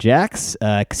One-Eyed Jack's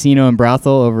casino and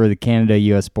brothel over the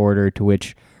Canada-U.S. border, to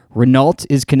which Renault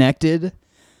is connected.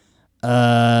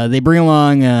 They bring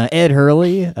along Ed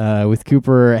Hurley, with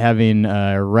Cooper having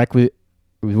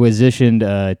requisitioned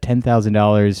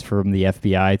 $10,000 from the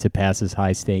FBI to pass as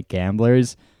high-stake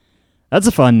gamblers. That's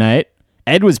a fun night.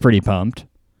 Ed was pretty pumped.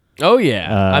 Oh,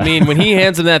 yeah. I mean, when he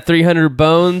hands him that 300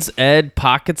 bones, Ed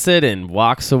pockets it and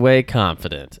walks away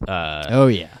confident. Oh,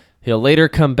 yeah. He'll later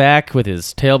come back with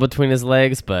his tail between his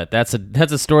legs, but that's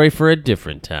a story for a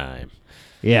different time.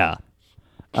 Yeah.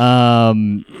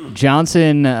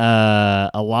 Johnson,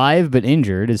 alive but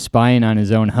injured, is spying on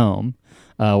his own home,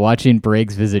 watching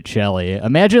Briggs visit Shelley.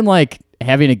 Imagine, like,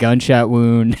 having a gunshot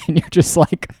wound and you're just,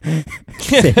 like,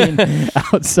 sitting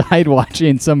outside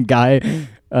watching some guy,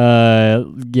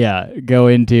 go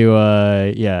into,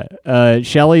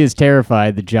 Shelley is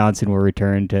terrified that Johnson will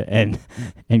return to and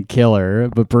kill her,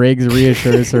 but Briggs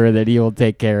reassures her that he will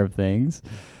take care of things.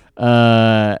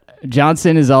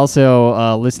 Johnson is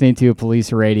also listening to a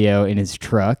police radio in his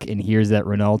truck and hears that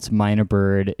Renault's Minor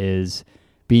Bird is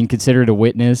being considered a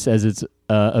witness, as its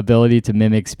ability to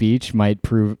mimic speech might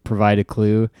provide a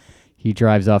clue. He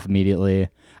drives off immediately.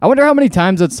 I wonder how many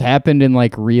times that's happened in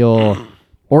like real,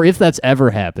 or if that's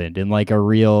ever happened in like a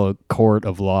real court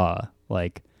of law.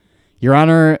 Like, Your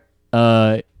Honor,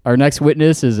 our next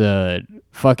witness is a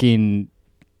fucking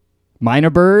Minor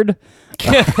Bird.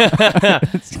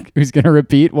 Who's going to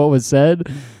repeat what was said?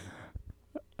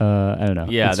 I don't know.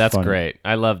 Yeah, that's funny. Great.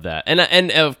 I love that.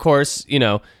 And of course, you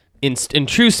know, in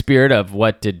true spirit of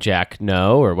what did Jack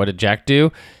know or what did Jack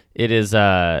do, it is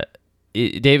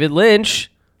David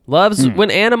Lynch loves when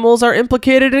animals are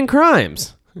implicated in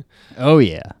crimes. Oh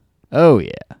yeah.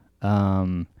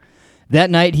 That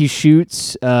night he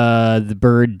shoots the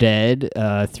bird dead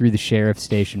through the sheriff's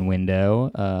station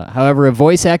window. However, a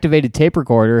voice-activated tape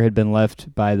recorder had been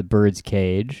left by the bird's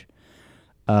cage.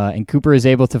 and Cooper is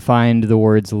able to find the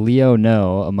words "Leo,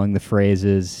 no" among the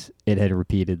phrases it had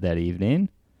repeated that evening.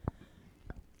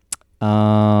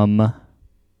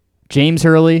 James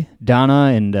Hurley,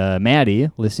 Donna, and Maddie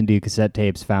listen to cassette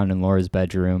tapes found in Laura's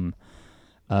bedroom.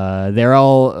 They're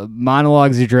all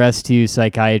monologues addressed to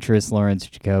psychiatrist Lawrence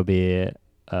Jacoby.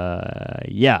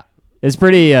 Yeah, it's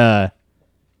pretty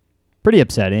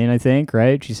upsetting, I think,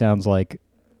 right? She sounds like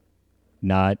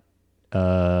not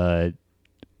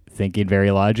thinking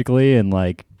very logically and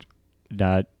like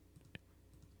not,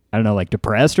 I don't know, like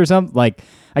depressed or something. Like,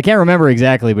 I can't remember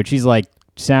exactly, but she's like,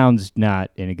 sounds not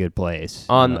in a good place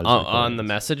on the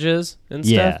messages and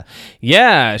Yeah. stuff.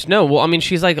 Yeah. No, well, I mean,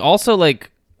 she's like also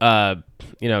like to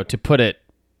put it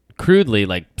crudely,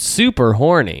 like super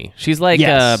horny. She's like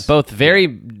Yes. both very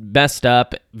messed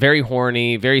up, very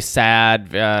horny, very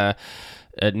sad,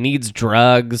 needs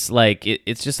drugs. Like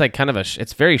it's just like kind of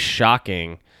it's very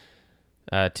shocking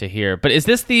to hear. But is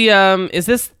this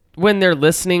when they're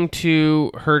listening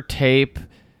to her tape?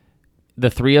 The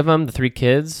three of them, the three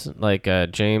kids, like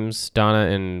James,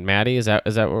 Donna, and Maddie. Is that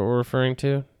what we're referring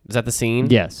to? Is that the scene?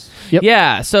 Yes. Yep.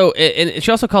 Yeah. So, and she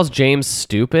also calls James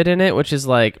stupid in it, which is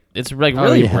like it's like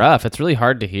really rough. It's really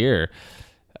hard to hear.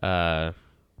 But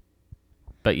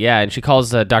yeah, and she calls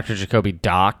Dr. Jacoby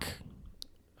Doc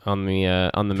on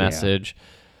the message.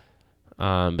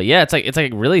 But yeah, it's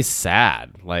like really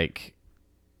sad, like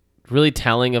really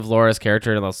telling of Laura's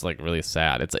character, and also like really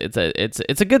sad. It's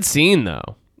a good scene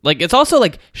though. Like, it's also,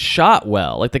 like, shot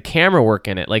well. Like, the camera work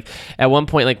in it. Like, at one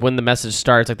point, like, when the message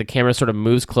starts, like, the camera sort of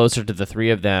moves closer to the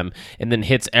three of them and then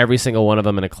hits every single one of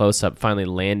them in a close-up, finally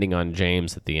landing on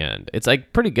James at the end. It's,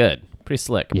 like, pretty good. Pretty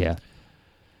slick. Yeah.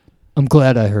 I'm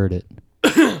glad I heard it.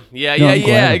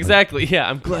 Yeah, exactly. Yeah,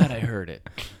 I'm glad I heard it.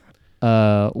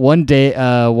 One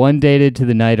dated to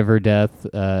the night of her death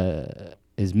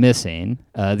is missing.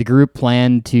 The group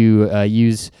planned to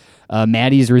use...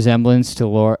 Maddie's resemblance to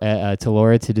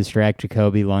Laura to distract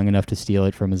Jacoby long enough to steal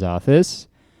it from his office.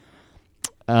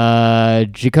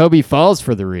 Jacoby falls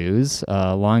for the ruse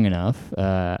long enough.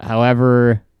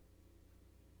 However,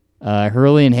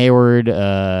 Hurley and Hayward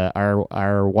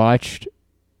are watched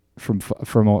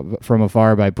from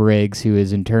afar by Briggs, who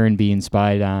is in turn being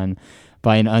spied on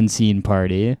by an unseen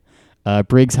party.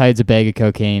 Briggs hides a bag of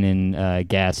cocaine in a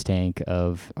gas tank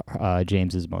of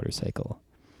James's motorcycle.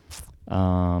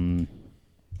 I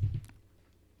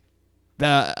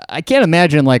can't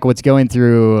imagine like what's going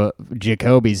through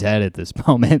Jacoby's head at this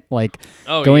moment. Like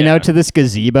going out to this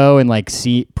gazebo and like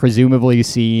presumably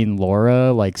seeing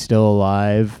Laura like still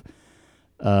alive,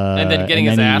 and then getting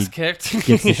his ass kicked,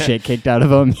 gets the shit kicked out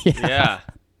of him. Yeah.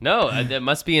 No, that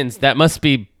must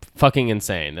be fucking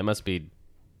insane. That must be,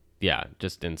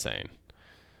 just insane.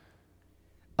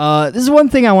 This is one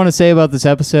thing I want to say about this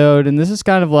episode, and this is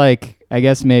kind of like, I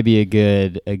guess maybe a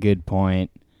good point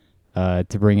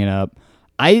to bring it up.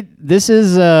 This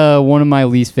is one of my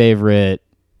least favorite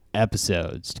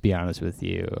episodes, to be honest with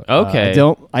you. Okay.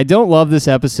 I don't love this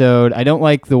episode. I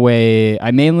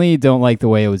mainly don't like the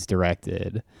way it was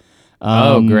directed.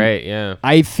 Great, yeah.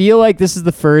 I feel like this is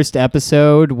the first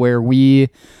episode where we,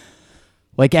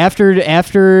 like, after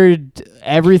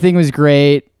everything was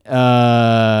great,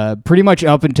 pretty much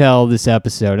up until this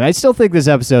episode. And I still think this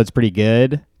episode's pretty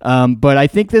good. But I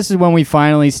think this is when we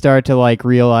finally start to like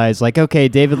realize like, okay,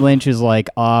 David Lynch is like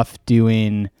off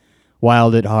doing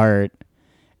Wild at Heart,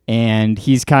 and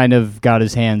he's kind of got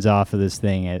his hands off of this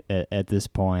thing at this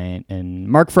point. And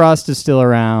Mark Frost is still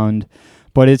around,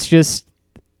 but it's just,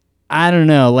 I don't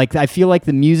know. Like, I feel like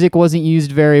the music wasn't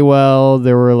used very well.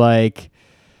 There were like,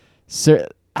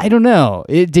 I don't know.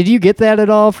 Did you get that at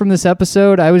all from this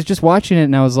episode? I was just watching it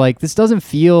and I was like, this doesn't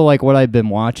feel like what I've been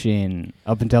watching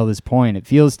up until this point. It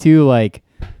feels too like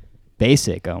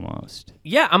basic almost.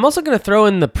 Yeah, I'm also going to throw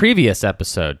in the previous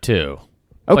episode too.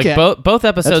 Okay. Like both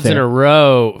episodes in a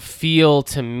row feel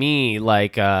to me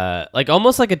like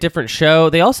almost like a different show.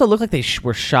 They also look like they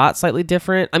were shot slightly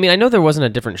different. I mean, I know there wasn't a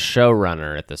different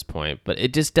showrunner at this point, but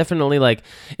it just definitely like,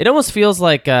 it almost feels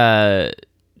like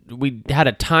we had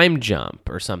a time jump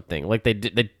or something. Like they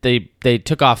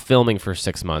took off filming for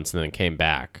 6 months and then came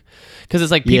back, because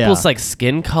it's like people's like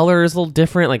skin color is a little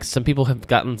different. Like some people have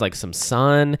gotten like some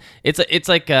sun. It's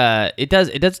like it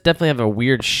does definitely have a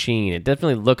weird sheen. It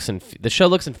definitely looks the show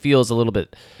looks and feels a little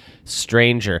bit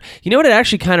stranger. You know what it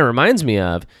actually kind of reminds me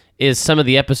of is some of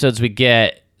the episodes we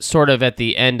get sort of at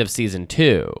the end of season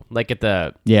 2, like at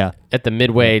the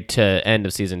midway to end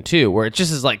of season 2, where it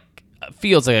just is like,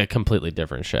 feels like a completely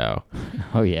different show.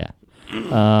 Oh yeah.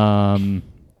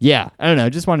 Yeah, I don't know,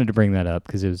 just wanted to bring that up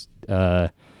because it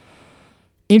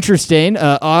Interesting.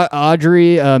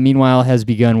 Audrey, meanwhile, has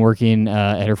begun working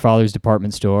at her father's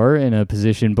department store in a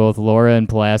position both Laura and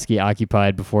Pulaski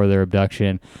occupied before their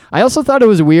abduction. I also thought it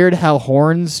was weird how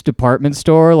Horn's department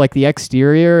store, like the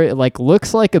exterior, it, like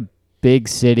looks like a big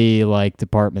city like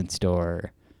department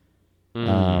store.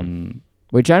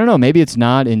 Which I don't know. Maybe it's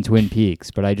not in Twin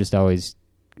Peaks, but I just always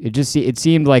it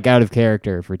seemed like out of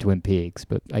character for Twin Peaks.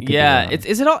 But I could be wrong.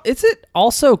 Is it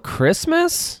also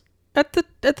Christmas? At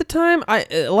the time,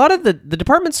 a lot of the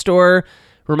department store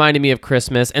reminded me of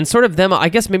Christmas, and sort of them. I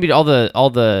guess maybe all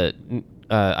the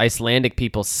Icelandic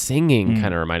people singing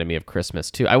kind of reminded me of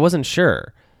Christmas too. I wasn't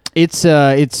sure.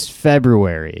 It's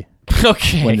February.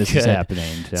 Okay, when this good. is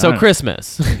happening. So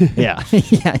Christmas. Yeah.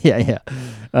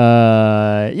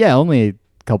 Only a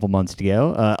couple months to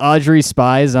go. Audrey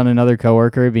spies on another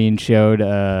coworker being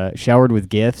showered with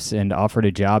gifts and offered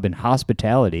a job in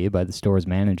hospitality by the store's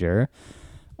manager.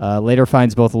 Later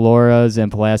finds both Laura's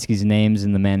and Pulaski's names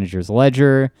in the manager's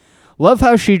ledger. Love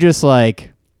how she just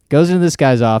like goes into this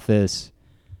guy's office,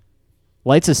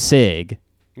 lights a cig.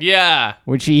 Yeah.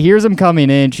 When she hears him coming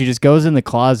in, she just goes in the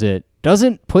closet,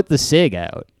 doesn't put the cig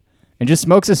out, and just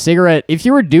smokes a cigarette. If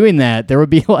you were doing that, there would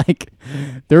be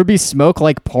smoke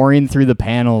like pouring through the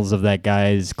panels of that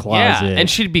guy's closet. Yeah, and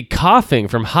she'd be coughing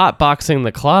from hotboxing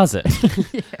the closet.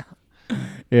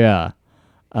 Yeah.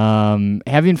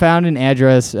 Having found an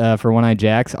address for One-Eyed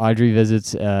Jacks, Audrey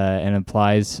visits and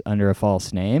applies under a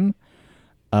false name.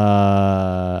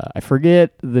 I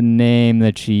forget the name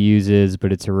that she uses,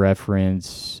 but it's a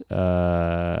reference.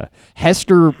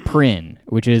 Hester Prynne,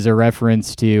 which is a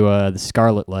reference to the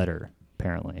Scarlet Letter,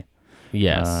 apparently.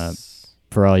 Yes.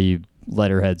 For all you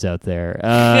letterheads out there.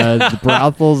 The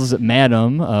brothel's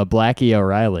madam, Blackie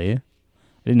O'Reilly,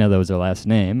 I didn't know that was her last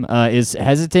name, is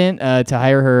hesitant to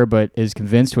hire her, but is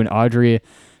convinced when Audrey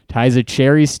ties a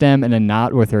cherry stem in a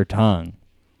knot with her tongue.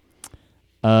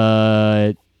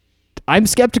 I'm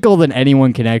skeptical that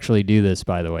anyone can actually do this,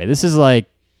 by the way. This is like,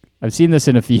 I've seen this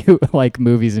in a few like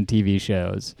movies and TV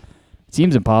shows. It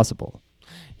seems impossible.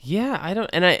 Yeah, I don't,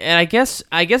 and I guess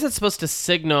it's supposed to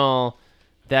signal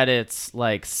that it's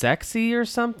like sexy or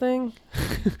something.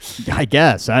 I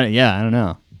guess. I don't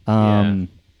know. Yeah.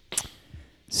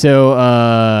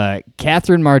 So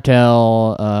Catherine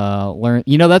Martell learned.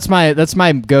 You know, that's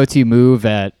my go-to move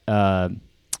at when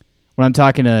I'm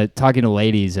talking to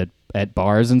ladies at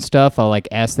bars and stuff. I'll like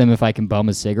ask them if I can bum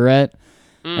a cigarette,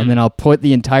 and then I'll put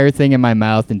the entire thing in my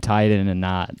mouth and tie it in a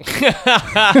knot.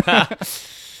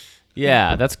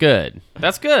 Yeah, that's good.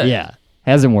 That's good. Yeah,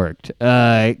 hasn't worked.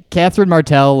 Catherine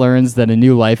Martell learns that a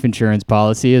new life insurance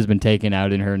policy has been taken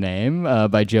out in her name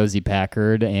by Josie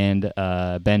Packard and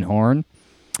Ben Horn.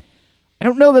 I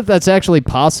don't know that that's actually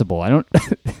possible.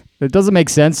 It doesn't make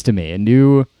sense to me.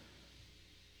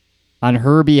 On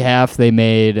her behalf, they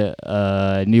made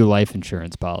a new life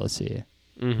insurance policy.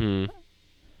 Mm-hmm.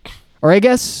 Or I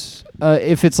guess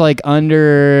if it's like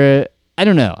under, I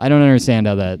don't know. I don't understand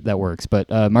how that works. But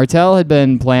Martell had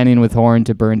been planning with Horn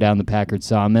to burn down the Packard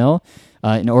sawmill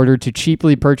in order to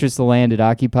cheaply purchase the land it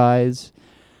occupies.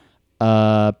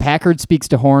 Packard speaks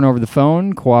to Horn over the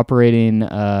phone, cooperating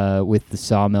with the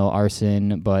sawmill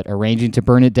arson, but arranging to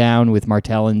burn it down with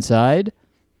Martell inside.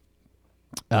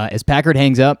 As Packard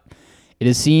hangs up, it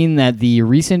is seen that the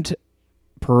recent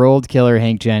paroled killer,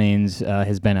 Hank Jennings,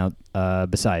 has been out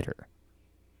beside her.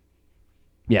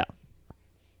 Yeah.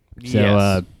 So,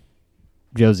 Yes.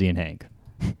 Josie and Hank.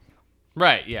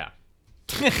 Right, yeah.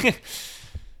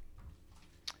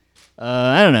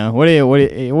 I don't know. What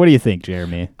do you think,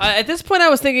 Jeremy? At this point, I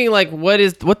was thinking, like, what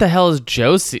the hell is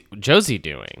Josie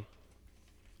doing?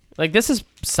 Like, this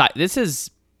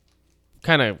is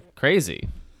kind of crazy.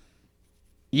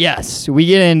 Yes, we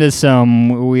get into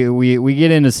some. We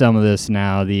get into some of this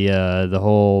now. The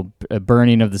whole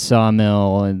burning of the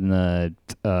sawmill and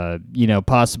the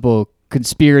possible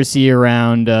conspiracy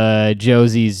around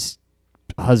Josie's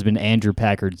husband Andrew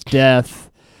Packard's death.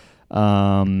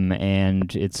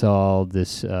 And it's all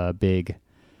this big,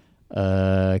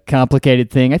 complicated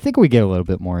thing. I think we get a little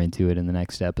bit more into it in the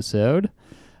next episode,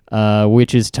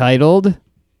 which is titled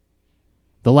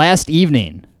 "The Last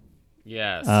Evening."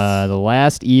 Yes. The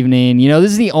Last Evening. You know,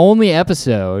 this is the only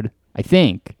episode, I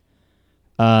think,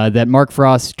 that Mark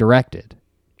Frost directed.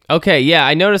 Okay, yeah,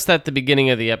 I noticed that at the beginning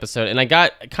of the episode, and I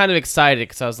got kind of excited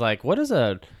because I was like, what does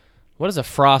a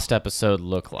Frost episode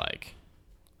look like?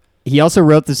 He also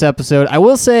wrote this episode. I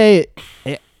will say,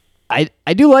 I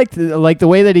do like the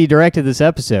way that he directed this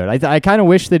episode. I kind of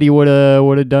wish that he would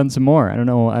have done some more. I don't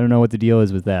know what the deal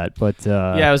is with that, but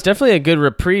yeah, it was definitely a good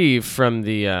reprieve from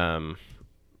the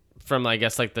from I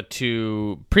guess like the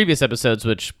two previous episodes,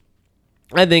 which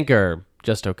I think are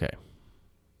just okay.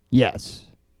 Yes.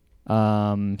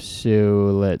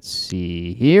 So let's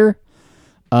see here.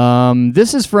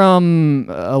 This is from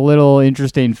a little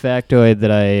interesting factoid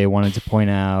that I wanted to point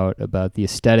out about the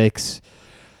aesthetics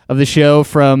of the show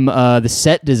from the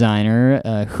set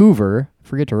designer, Hoover.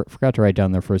 Forgot to write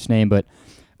down their first name, but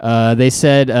they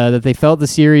said that they felt the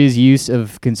series' use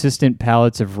of consistent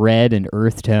palettes of red and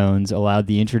earth tones allowed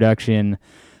the introduction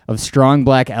of strong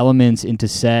black elements into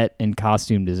set and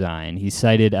costume design. He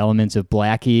cited elements of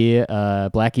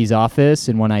Blackie's office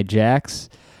and One-Eyed Jack's.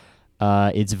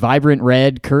 Its vibrant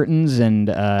red curtains and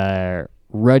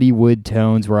ruddy wood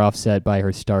tones were offset by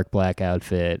her stark black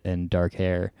outfit and dark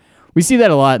hair. We see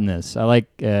that a lot in this. I like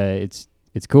it's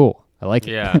cool. I like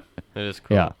it. Yeah, it is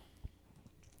cool. Yeah.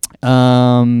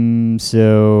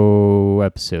 So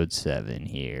episode 7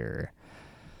 here.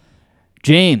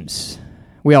 James.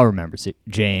 We all remember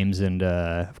James and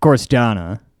of course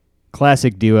Donna.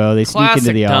 Classic duo. They sneak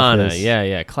into the Donna. office.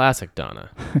 Yeah, classic Donna.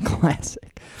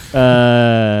 Classic.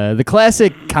 The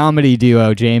classic comedy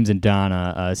duo, James and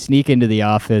Donna, sneak into the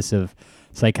office of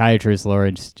psychiatrist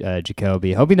Lawrence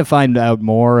Jacoby, hoping to find out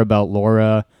more about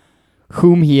Laura,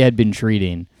 whom he had been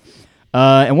treating.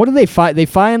 And what do they find? They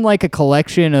find like a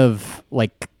collection of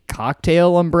like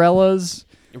cocktail umbrellas.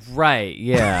 Right.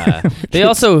 Yeah. they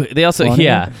also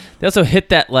hit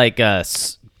that like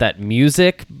that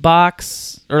music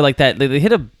box or like that they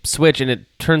hit a switch and it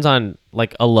turns on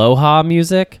like Aloha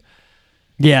music.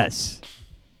 Yes.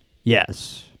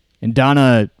 And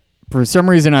Donna, for some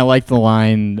reason, I like the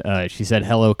line. She said,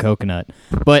 "Hello, coconut."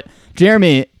 But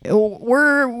Jeremy,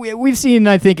 we've seen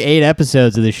I think 8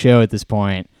 episodes of the show at this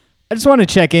point. I just want to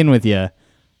check in with you.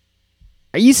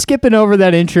 Are you skipping over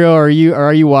that intro, or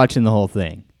are you watching the whole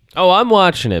thing? Oh, I'm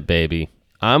watching it, baby.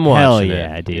 I'm watching it.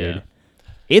 Hell yeah, dude. Yeah.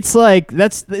 It's like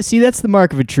that's the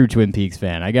mark of a true Twin Peaks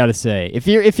fan. I gotta say, if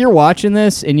you're watching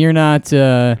this and you're not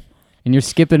and you're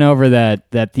skipping over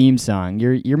that theme song,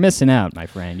 you're missing out, my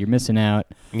friend. You're missing out.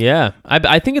 Yeah,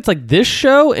 I think it's like this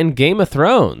show and Game of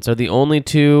Thrones are the only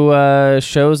 2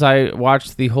 shows I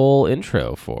watched the whole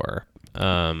intro for.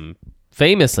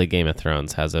 Famously, Game of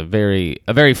Thrones has a very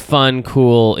fun,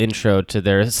 cool intro to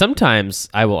their, sometimes,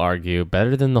 I will argue,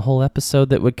 better than the whole episode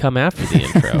that would come after the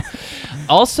intro.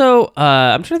 Also,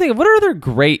 I'm trying to think of what are other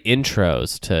great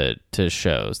intros to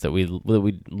shows that we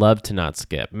love to not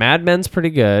skip. Mad Men's pretty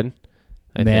good.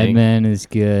 Mad Men is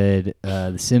good.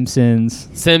 The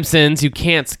Simpsons. You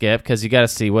can't skip because you got to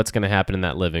see what's going to happen in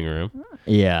that living room.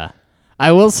 Yeah.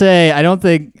 I will say,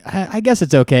 I guess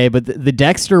it's okay, but the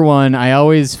Dexter one, I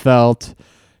always felt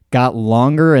got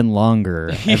longer and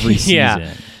longer every season.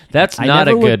 Yeah, that's not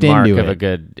a good mark of a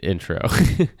good intro.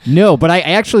 No, but I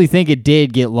actually think it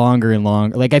did get longer and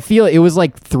longer. Like, I feel it was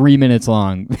like 3 minutes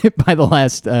long by the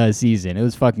last season. It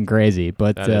was fucking crazy.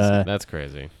 But that's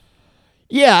crazy.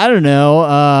 Yeah, I don't know.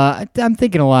 I'm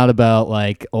thinking a lot about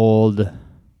like old,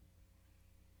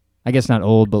 I guess not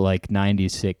old, but like 90s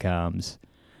sitcoms.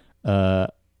 I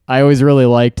always really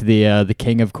liked the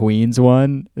King of Queens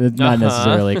one. It's not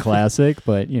necessarily classic,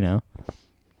 but you know.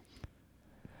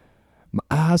 My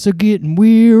eyes are getting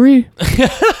weary.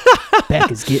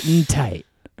 Back is getting tight.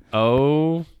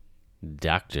 Oh,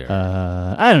 doctor.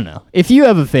 I don't know. If you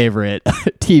have a favorite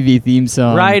TV theme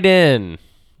song, write in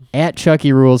at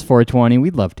Chucky Rules 420.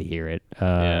 We'd love to hear it.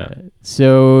 Yeah.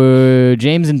 So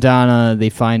James and Donna, they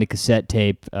find a cassette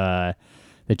tape that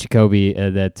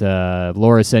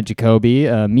Laura sent Jacoby.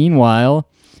 Meanwhile,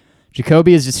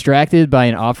 Jacoby is distracted by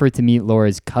an offer to meet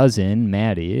Laura's cousin,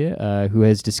 Maddie, who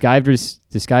has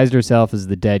disguised herself as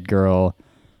the dead girl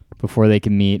before they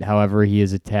can meet. However, he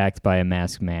is attacked by a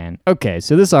masked man. Okay,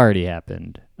 so this already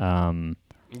happened.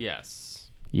 Yes.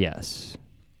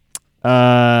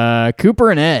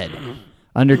 Cooper and Ed,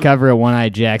 undercover at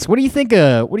One-Eyed Jack's. What do you think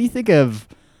of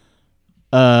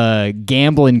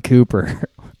Gamblin' Cooper?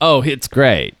 Oh, it's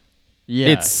great. Yeah.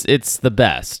 It's the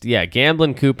best. Yeah,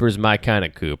 Gamblin' Cooper's my kind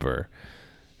of Cooper.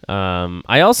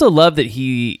 I also love that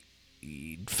he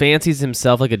fancies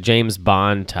himself like a James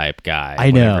Bond type guy. I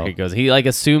know. He like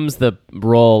assumes the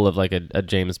role of like a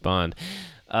James Bond.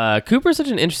 Cooper's such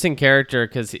an interesting character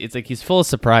because it's like he's full of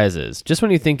surprises. Just when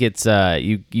you think it's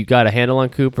you got a handle on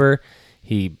Cooper,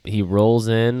 he rolls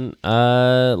in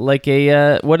like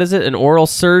a what is it? An oral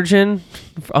surgeon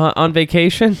on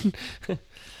vacation.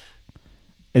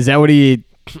 Is that what he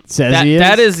says he is?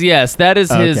 That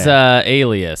is his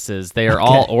alias. Is they are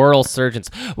all oral surgeons.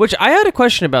 Which I had a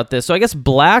question about this. So I guess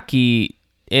Blackie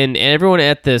and everyone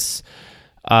at this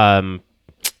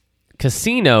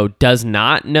casino does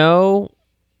not know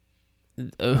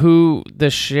who the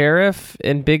sheriff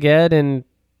and Big Ed and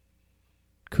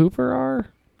Cooper are.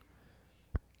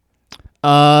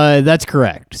 That's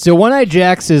correct. So One-Eyed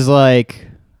Jacks is like,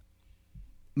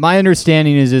 my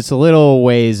understanding is it's a little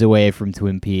ways away from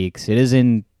Twin Peaks. It is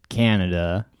in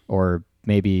Canada, or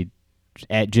maybe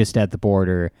just at the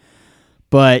border.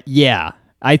 But yeah,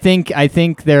 I think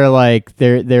they're like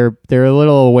they're a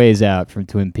little ways out from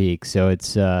Twin Peaks. So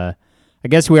it's I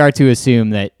guess we are to assume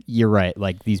that you're right.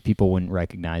 Like these people wouldn't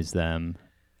recognize them.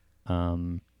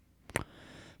 But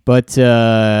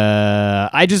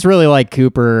I just really like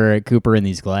Cooper in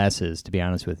these glasses. To be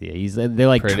honest with you, they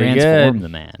like Pretty transform good. the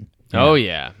man. Oh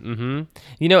yeah. Mm-hmm.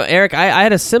 You know, Eric, I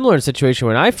had a similar situation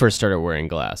when I first started wearing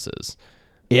glasses.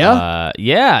 Yeah.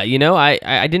 Yeah. You know,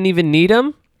 I didn't even need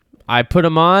them. I put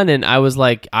them on, and I was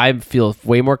like, I feel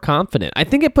way more confident. I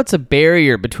think it puts a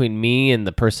barrier between me and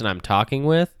the person I'm talking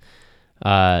with.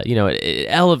 You know, it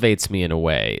elevates me in a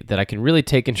way that I can really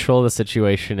take control of the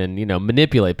situation and, you know,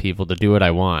 manipulate people to do what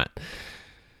I want.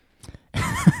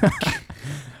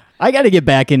 I got to get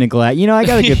back into glass. You know, I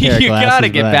got to get a pair of You glasses. gotta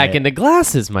get back into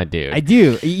glasses, my dude. I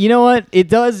do. You know what? It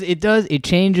does. It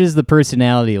changes the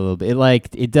personality a little bit.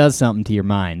 It does something to your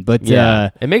mind. But yeah,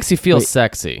 it makes you feel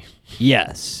sexy.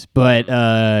 Yes, but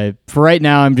for right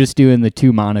now, I'm just doing the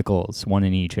 2 monocles, one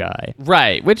in each eye.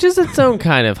 Right, which is its own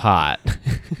kind of hot.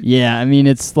 Yeah, I mean,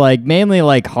 it's like mainly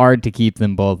like hard to keep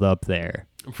them both up there.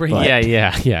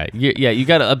 Yeah. You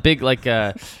got a big like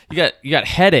you got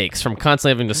headaches from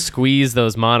constantly having to squeeze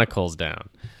those monocles down.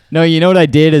 No, you know what I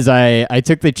did is I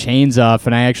took the chains off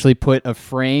and I actually put a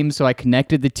frame, so I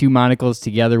connected the 2 monocles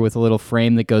together with a little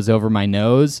frame that goes over my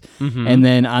nose, and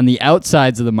then on the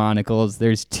outsides of the monocles,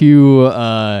 there's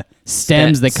 2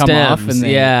 stems that come off and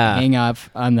they hang off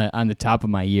on the top of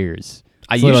my ears.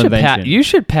 You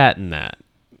should patent that.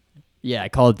 Yeah, I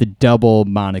call it the double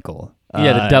monocle.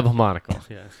 Yeah, the double monocle.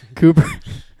 Yeah.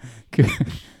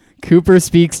 Cooper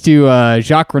speaks to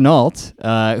Jacques Renault,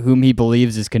 whom he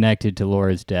believes is connected to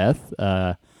Laura's death,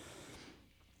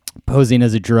 posing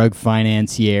as a drug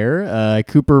financier.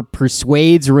 Cooper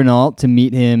persuades Renault to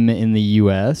meet him in the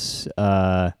U.S.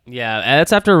 Yeah,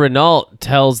 that's after Renault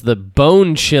tells the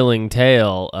bone-chilling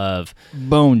tale of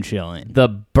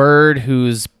the bird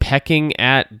who's pecking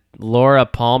at Laura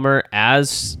Palmer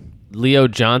as Leo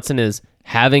Johnson is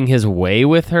having his way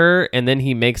with her, and then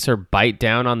he makes her bite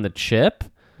down on the chip.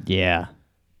 Yeah.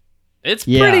 It's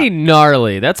pretty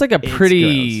gnarly. That's like a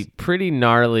pretty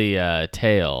gnarly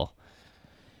tale.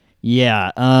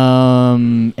 Yeah.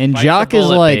 And Bite Jacques the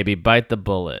bullet, is like, baby, bite the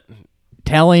bullet.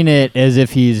 Telling it as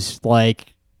if he's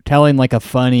like telling like a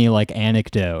funny like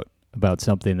anecdote about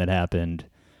something that happened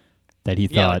that he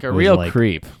thought like a was real like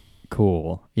creep.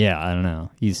 Cool. Yeah, I don't know.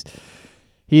 He's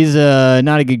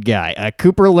not a good guy.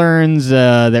 Cooper learns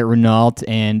that Renault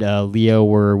and Leo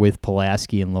were with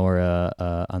Pulaski and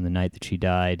Laura on the night that she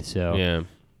died. So yeah,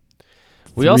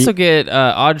 we also get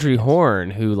Audrey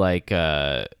Horne, who like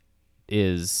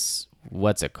is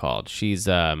what's it called? She's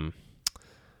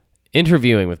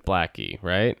interviewing with Blackie,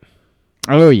 right?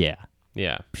 Oh yeah,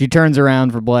 yeah. She turns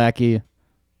around for Blackie.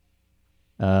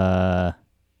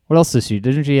 What else does she?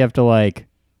 Doesn't she have to like?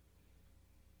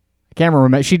 I can't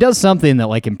remember. She does something that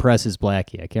like impresses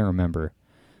Blackie. I can't remember,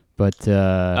 but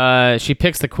she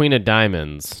picks the Queen of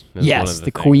Diamonds. Yes, the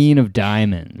Queen of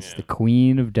Diamonds. Yeah. The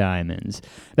Queen of Diamonds.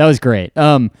 That was great.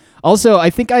 Also, I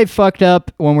think I fucked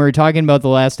up when we were talking about the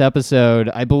last episode.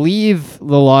 I believe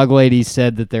the log lady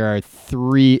said that there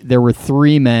were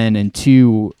 3 men and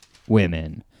 2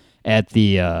 women at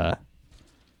the.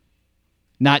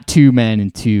 Not 2 men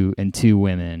and 2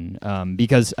 women.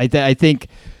 Because I think.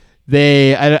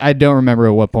 I don't remember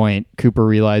at what point Cooper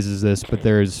realizes this, but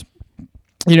there's,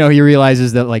 he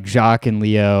realizes that like Jacques and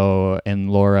Leo and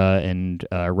Laura and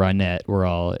Ronette were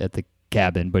all at the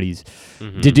cabin, but he's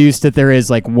deduced that there is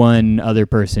like one other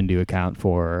person to account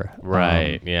for.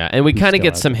 Right. Yeah. And we kind of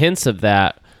get some hints of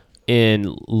that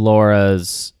in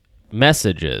Laura's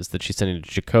messages that she's sending to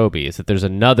Jacoby, is that there's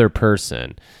another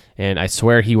person and I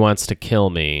swear he wants to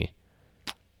kill me.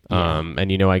 Yeah.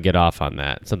 And I get off on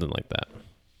that. Something like that.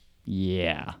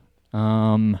 Yeah.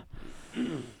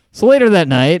 So later that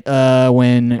night,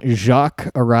 when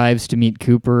Jacques arrives to meet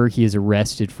Cooper, he is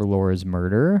arrested for Laura's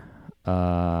murder.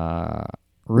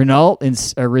 Renault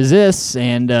resists,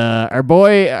 and our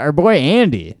boy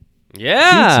Andy.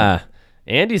 Yeah,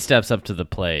 Andy steps up to the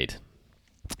plate.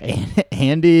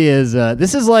 Andy is.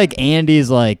 This is like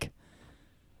Andy's like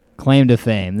claim to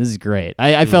fame. This is great.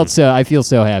 I feel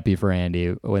so happy for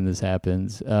Andy when this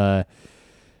happens.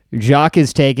 Jacques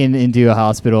is taken into a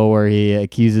hospital where he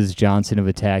accuses Johnson of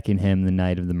attacking him the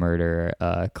night of the murder,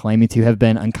 claiming to have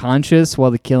been unconscious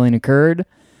while the killing occurred.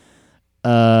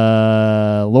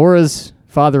 Laura's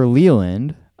father,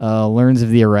 Leland, learns of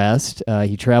the arrest.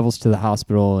 He travels to the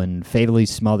hospital and fatally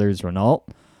smothers Renault.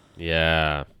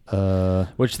 Yeah.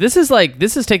 Which this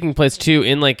is taking place too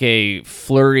in like a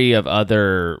flurry of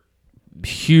other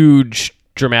huge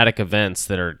dramatic events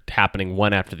that are happening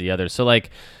one after the other. So like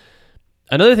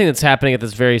another thing that's happening at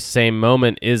this very same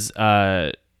moment is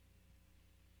I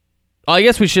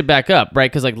guess we should back up,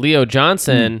 right? Because like Leo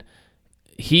Johnson,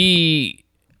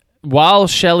 while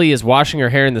Shelley is washing her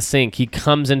hair in the sink, he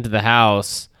comes into the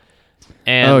house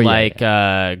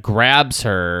and grabs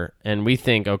her, and we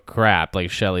think, oh crap,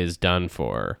 like Shelley is done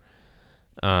for.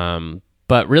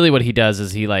 But really what he does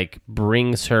is he like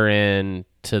brings her in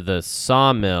to the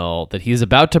sawmill that he's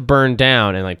about to burn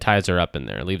down and like ties her up in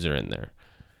there, leaves her in there.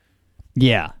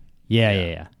 Yeah.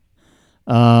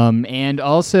 And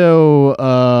also,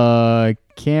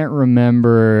 can't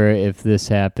remember if this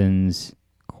happens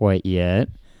quite yet,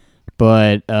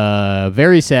 but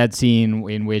very sad scene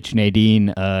in which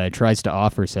Nadine tries to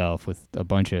off herself with a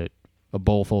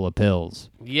bowl full of pills.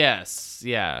 Yes,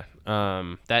 yeah.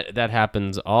 That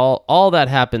happens. All that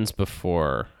happens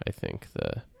before I think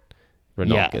the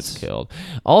Renault gets killed.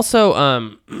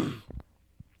 Also,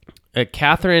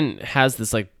 Catherine has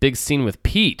this like big scene with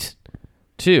Pete,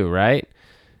 too, right?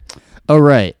 Oh,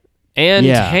 right. And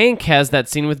Hank has that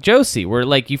scene with Josie, where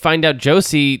like you find out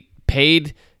Josie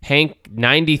paid Hank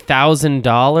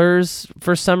 $90,000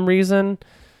 for some reason.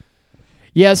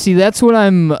 Yeah, see, that's what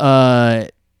I'm.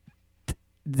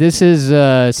 This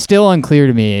is still unclear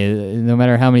to me. No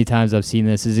matter how many times I've seen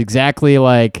this, is exactly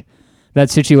like that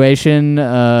situation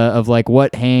of like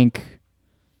what Hank.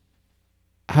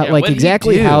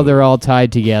 Exactly how they're all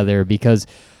tied together, because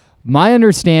my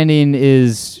interpretation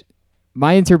is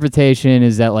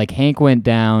that like Hank went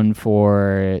down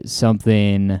for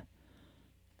something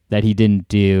that he didn't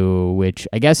do, which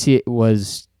I guess it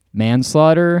was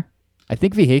manslaughter. I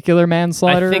think vehicular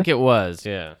manslaughter. I think it was,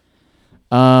 yeah.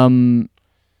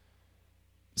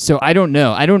 So I don't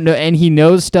know, and he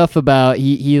knows stuff about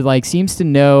he like seems to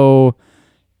know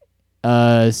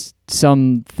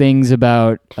some things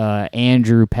about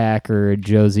Andrew Packard,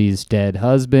 Josie's dead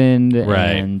husband,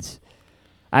 right. And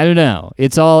I don't know.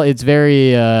 It's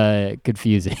very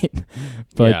confusing,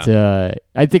 but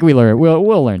I think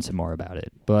we'll learn some more about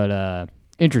it. But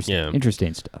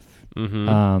interesting stuff.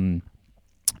 Mm-hmm.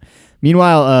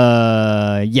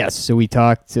 Meanwhile, yes. So we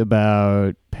talked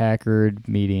about Packard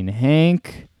meeting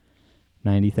Hank,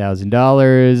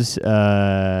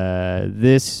 $90,000.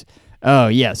 This. Oh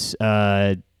yes.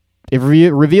 It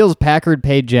reveals Packard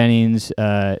paid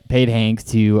Hank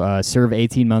to serve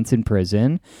 18 months in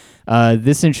prison.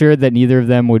 This ensured that neither of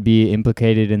them would be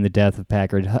implicated in the death of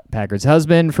Packard's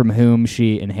husband, from whom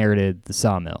she inherited the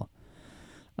sawmill.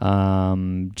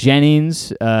 Hank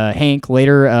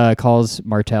later calls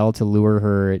Martel to lure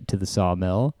her to the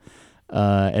sawmill.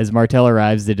 As Martel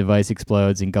arrives, the device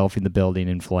explodes, engulfing the building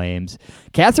in flames.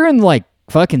 Catherine, like,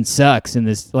 fucking sucks in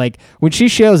this. Like, when she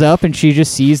shows up and she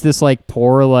just sees this, like,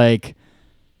 poor, like,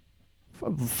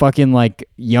 fucking, like,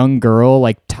 young girl,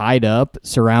 like, tied up,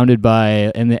 surrounded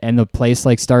by, and the place,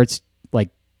 like, starts, like,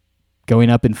 going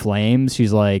up in flames.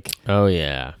 She's like, oh,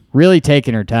 yeah. Really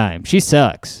taking her time. She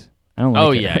sucks. I don't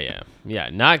like her. Yeah.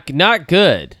 Not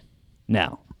good.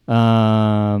 No.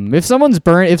 If someone's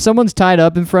tied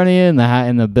up in front of you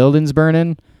and the building's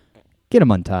burning, get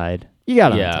them untied. You got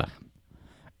them untied.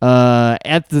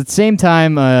 At the same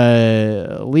time,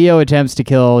 Leo attempts to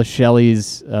kill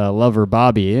Shelley's lover,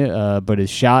 Bobby, but is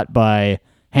shot by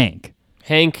Hank.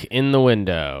 Hank in the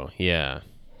window, yeah.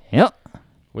 Yep.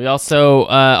 We also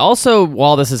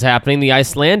while this is happening, the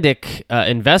Icelandic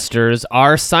investors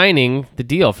are signing the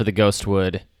deal for the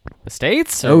Ghostwood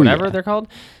Estates, or whatever they're called.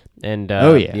 And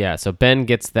so Ben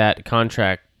gets that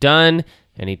contract done,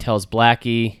 and he tells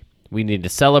Blackie, we need to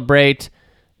celebrate.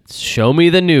 Show me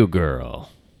the new girl.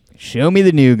 Show me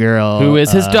the new girl. Who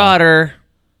is his daughter.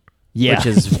 Yeah. Which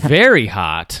is very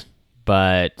hot,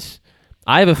 but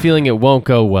I have a feeling it won't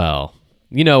go well.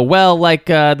 You know, well, like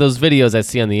those videos I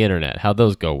see on the internet, how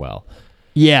those go well.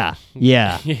 Yeah.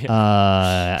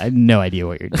 I have no idea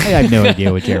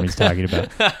what Jeremy's talking about.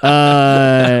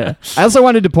 I also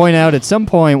wanted to point out, at some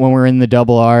point when we're in the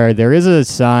Double R, there is a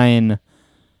sign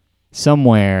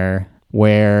somewhere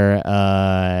where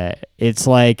it's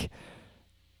like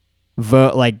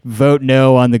vote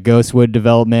no on the Ghostwood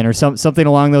development, or something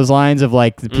along those lines, of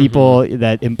like the people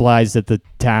that implies that the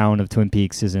town of Twin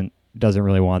Peaks doesn't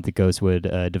really want the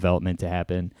Ghostwood development to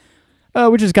happen.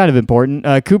 Which is kind of important.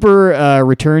 Cooper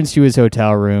returns to his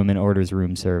hotel room and orders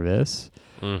room service.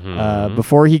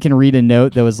 Before he can read a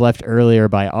note that was left earlier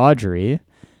by Audrey,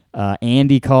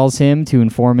 Andy calls him to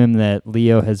inform him that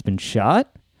Leo has been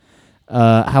shot.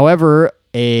 However,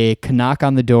 a knock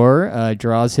on the door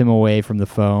draws him away from the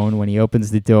phone. When he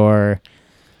opens the door,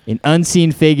 an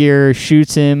unseen figure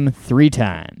shoots him 3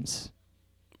 times.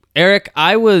 Eric,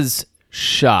 I was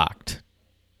shocked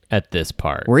at this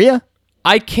part. Were you?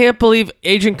 I can't believe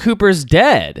Agent Cooper's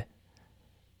dead.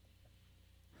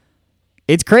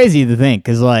 It's crazy to think,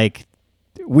 because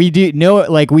we do know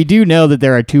that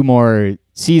there are 2 more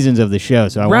seasons of the show.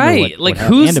 So I wonder what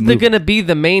who's going to be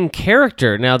the main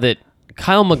character now that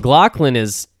Kyle MacLachlan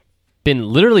has been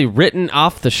literally written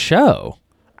off the show?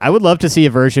 I would love to see a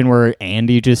version where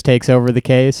Andy just takes over the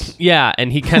case. Yeah,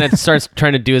 and he kind of starts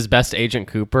trying to do his best Agent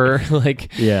Cooper.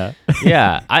 Yeah.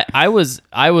 Yeah.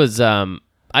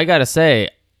 I gotta say,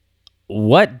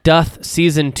 what doth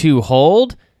season 2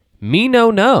 hold? Me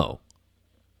no.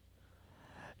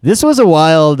 This was a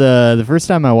wild, the first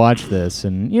time I watched this,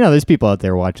 and there's people out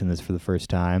there watching this for the first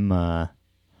time.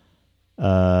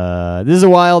 This is a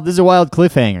wild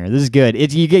cliffhanger. This is good.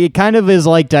 It kind of is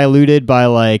diluted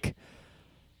by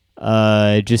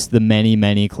just the many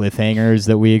cliffhangers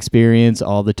that we experience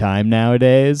all the time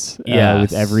nowadays.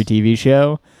 With every TV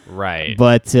show. Right.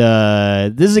 But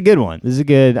this is a good one. I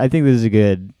think this is a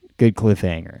good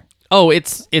cliffhanger. Oh,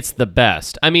 it's the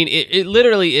best. I mean, it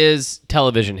literally is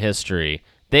television history.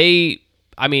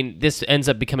 This ends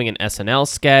up becoming an SNL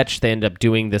sketch. They end up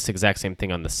doing this exact same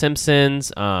thing on The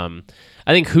Simpsons. I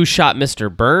think Who Shot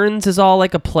Mr. Burns is all a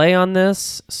play on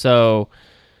this. So,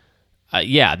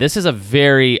 this is a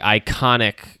very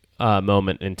iconic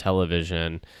moment in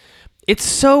television. It's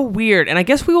so weird. And I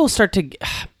guess we will start to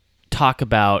talk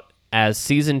about as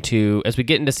we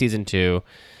get into season 2,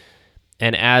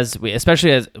 and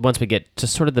once we get to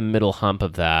sort of the middle hump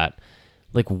of that,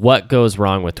 what goes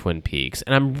wrong with Twin Peaks.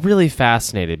 And I'm really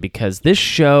fascinated because this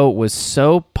show was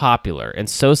so popular and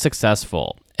so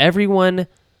successful. Everyone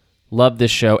loved this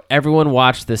show. Everyone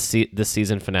watched this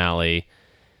season finale.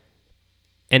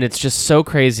 And it's just so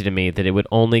crazy to me that it would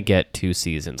only get 2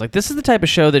 seasons. This is the type of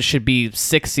show that should be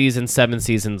 6 seasons, 7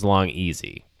 seasons long,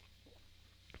 easy.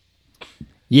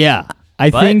 Yeah,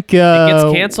 but it gets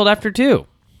canceled after 2.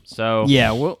 So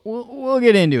yeah, we'll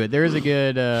get into it. There's a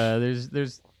good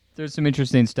there's some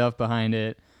interesting stuff behind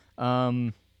it.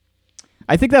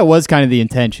 I think that was kind of the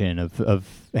intention of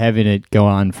having it go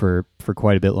on for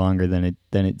quite a bit longer than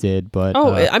it did. But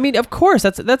of course,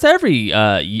 that's every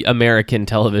American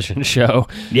television show.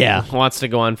 Yeah, wants to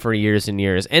go on for years and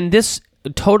years, and this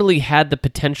totally had the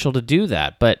potential to do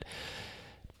that. But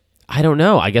I don't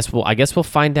know. I guess we'll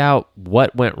find out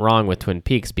what went wrong with Twin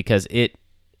Peaks, because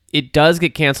it does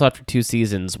get canceled after 2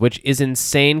 seasons, which is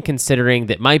insane considering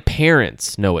that my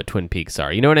parents know what Twin Peaks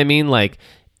are. You know what I mean?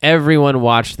 Everyone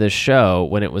watched this show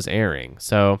when it was airing.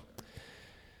 So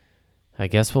I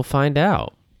guess we'll find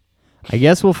out. If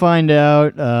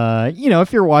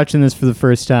you're watching this for the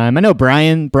first time, I know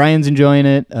Brian's enjoying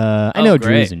it. I know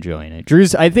great. Drew's enjoying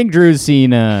it. I think Drew's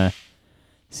seen this.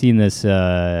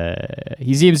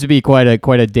 He seems to be quite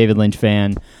a David Lynch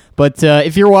fan. But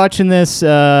if you're watching this,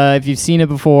 if you've seen it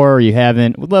before or you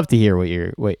haven't, we'd love to hear what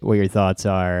your thoughts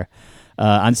are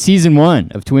on season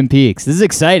 1 of Twin Peaks. This is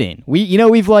exciting. We've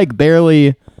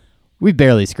barely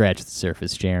scratched the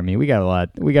surface, Jeremy. We got a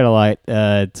lot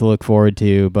to look forward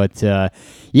to. But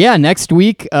next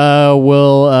week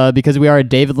we'll because we are a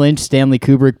David Lynch, Stanley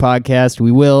Kubrick podcast,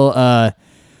 we will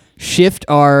shift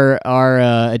our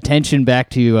attention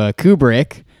back to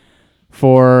Kubrick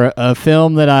for a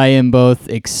film that I am both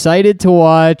excited to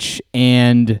watch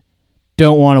and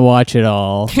don't want to watch at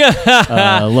all.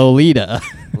 Lolita.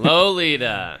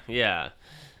 Lolita, yeah.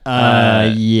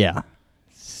 Yeah.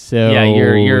 So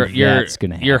yeah, that's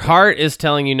gonna happen. Your heart is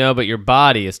telling you no, but your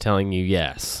body is telling you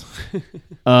yes.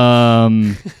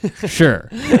 Sure.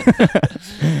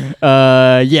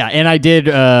 And I did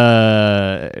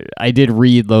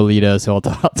read Lolita, so I'll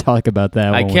talk about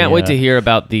that. I can't wait to hear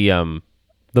about the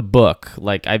book.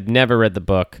 I've never read the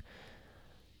book.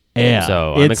 Yeah,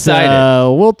 so I'm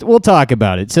excited. We'll talk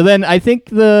about it. So then I think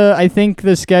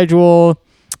the schedule.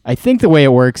 I think the way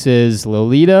it works is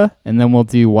Lolita, and then we'll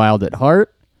do Wild at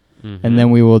Heart, and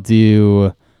then we will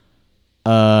do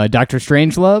Dr.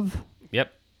 Strangelove.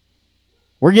 Yep.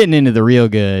 We're getting into the real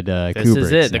good This Kubrick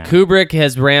is it. now. The Kubrick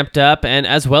has ramped up, and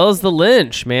as well as the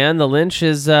Lynch, man. The Lynch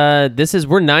is we're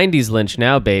 90s Lynch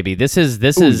now, baby. This is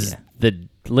the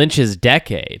Lynch's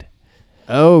decade.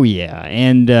 Oh yeah,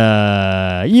 and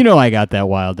I got that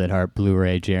Wild at Heart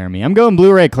Blu-ray, Jeremy. I'm going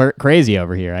Blu-ray crazy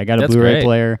over here. I got a That's Blu-ray great.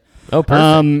 player. Oh,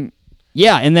 perfect.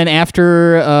 Yeah, and then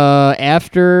after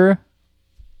Dr.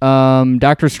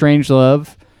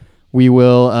 Strangelove, we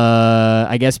will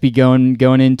I guess be going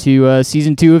into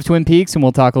season 2 of Twin Peaks, and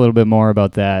we'll talk a little bit more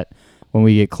about that when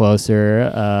we get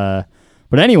closer.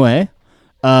 But anyway,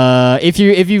 if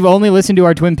you've only listened to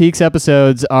our Twin Peaks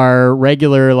episodes, our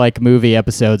regular like movie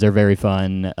episodes are very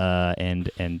fun,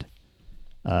 and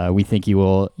we think you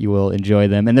will enjoy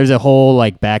them. And there's a whole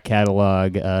like back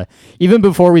catalog. Even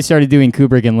before we started doing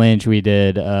Kubrick and Lynch, we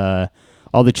did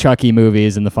all the Chucky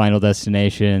movies and the Final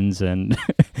Destinations, and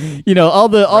all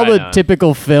the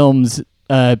typical films,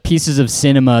 pieces of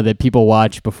cinema that people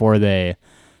watch before they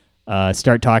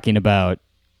start talking about,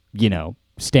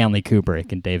 Stanley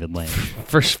Kubrick and David Lynch.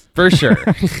 For sure.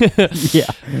 Yeah.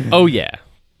 Oh yeah.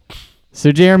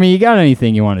 So Jeremy, you got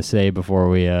anything you want to say before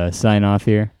we sign off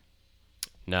here?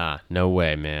 Nah, no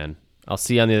way, man. I'll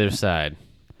see you on the other side.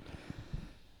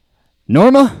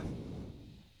 Norma?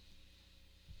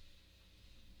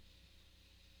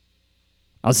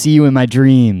 I'll see you in my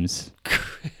dreams.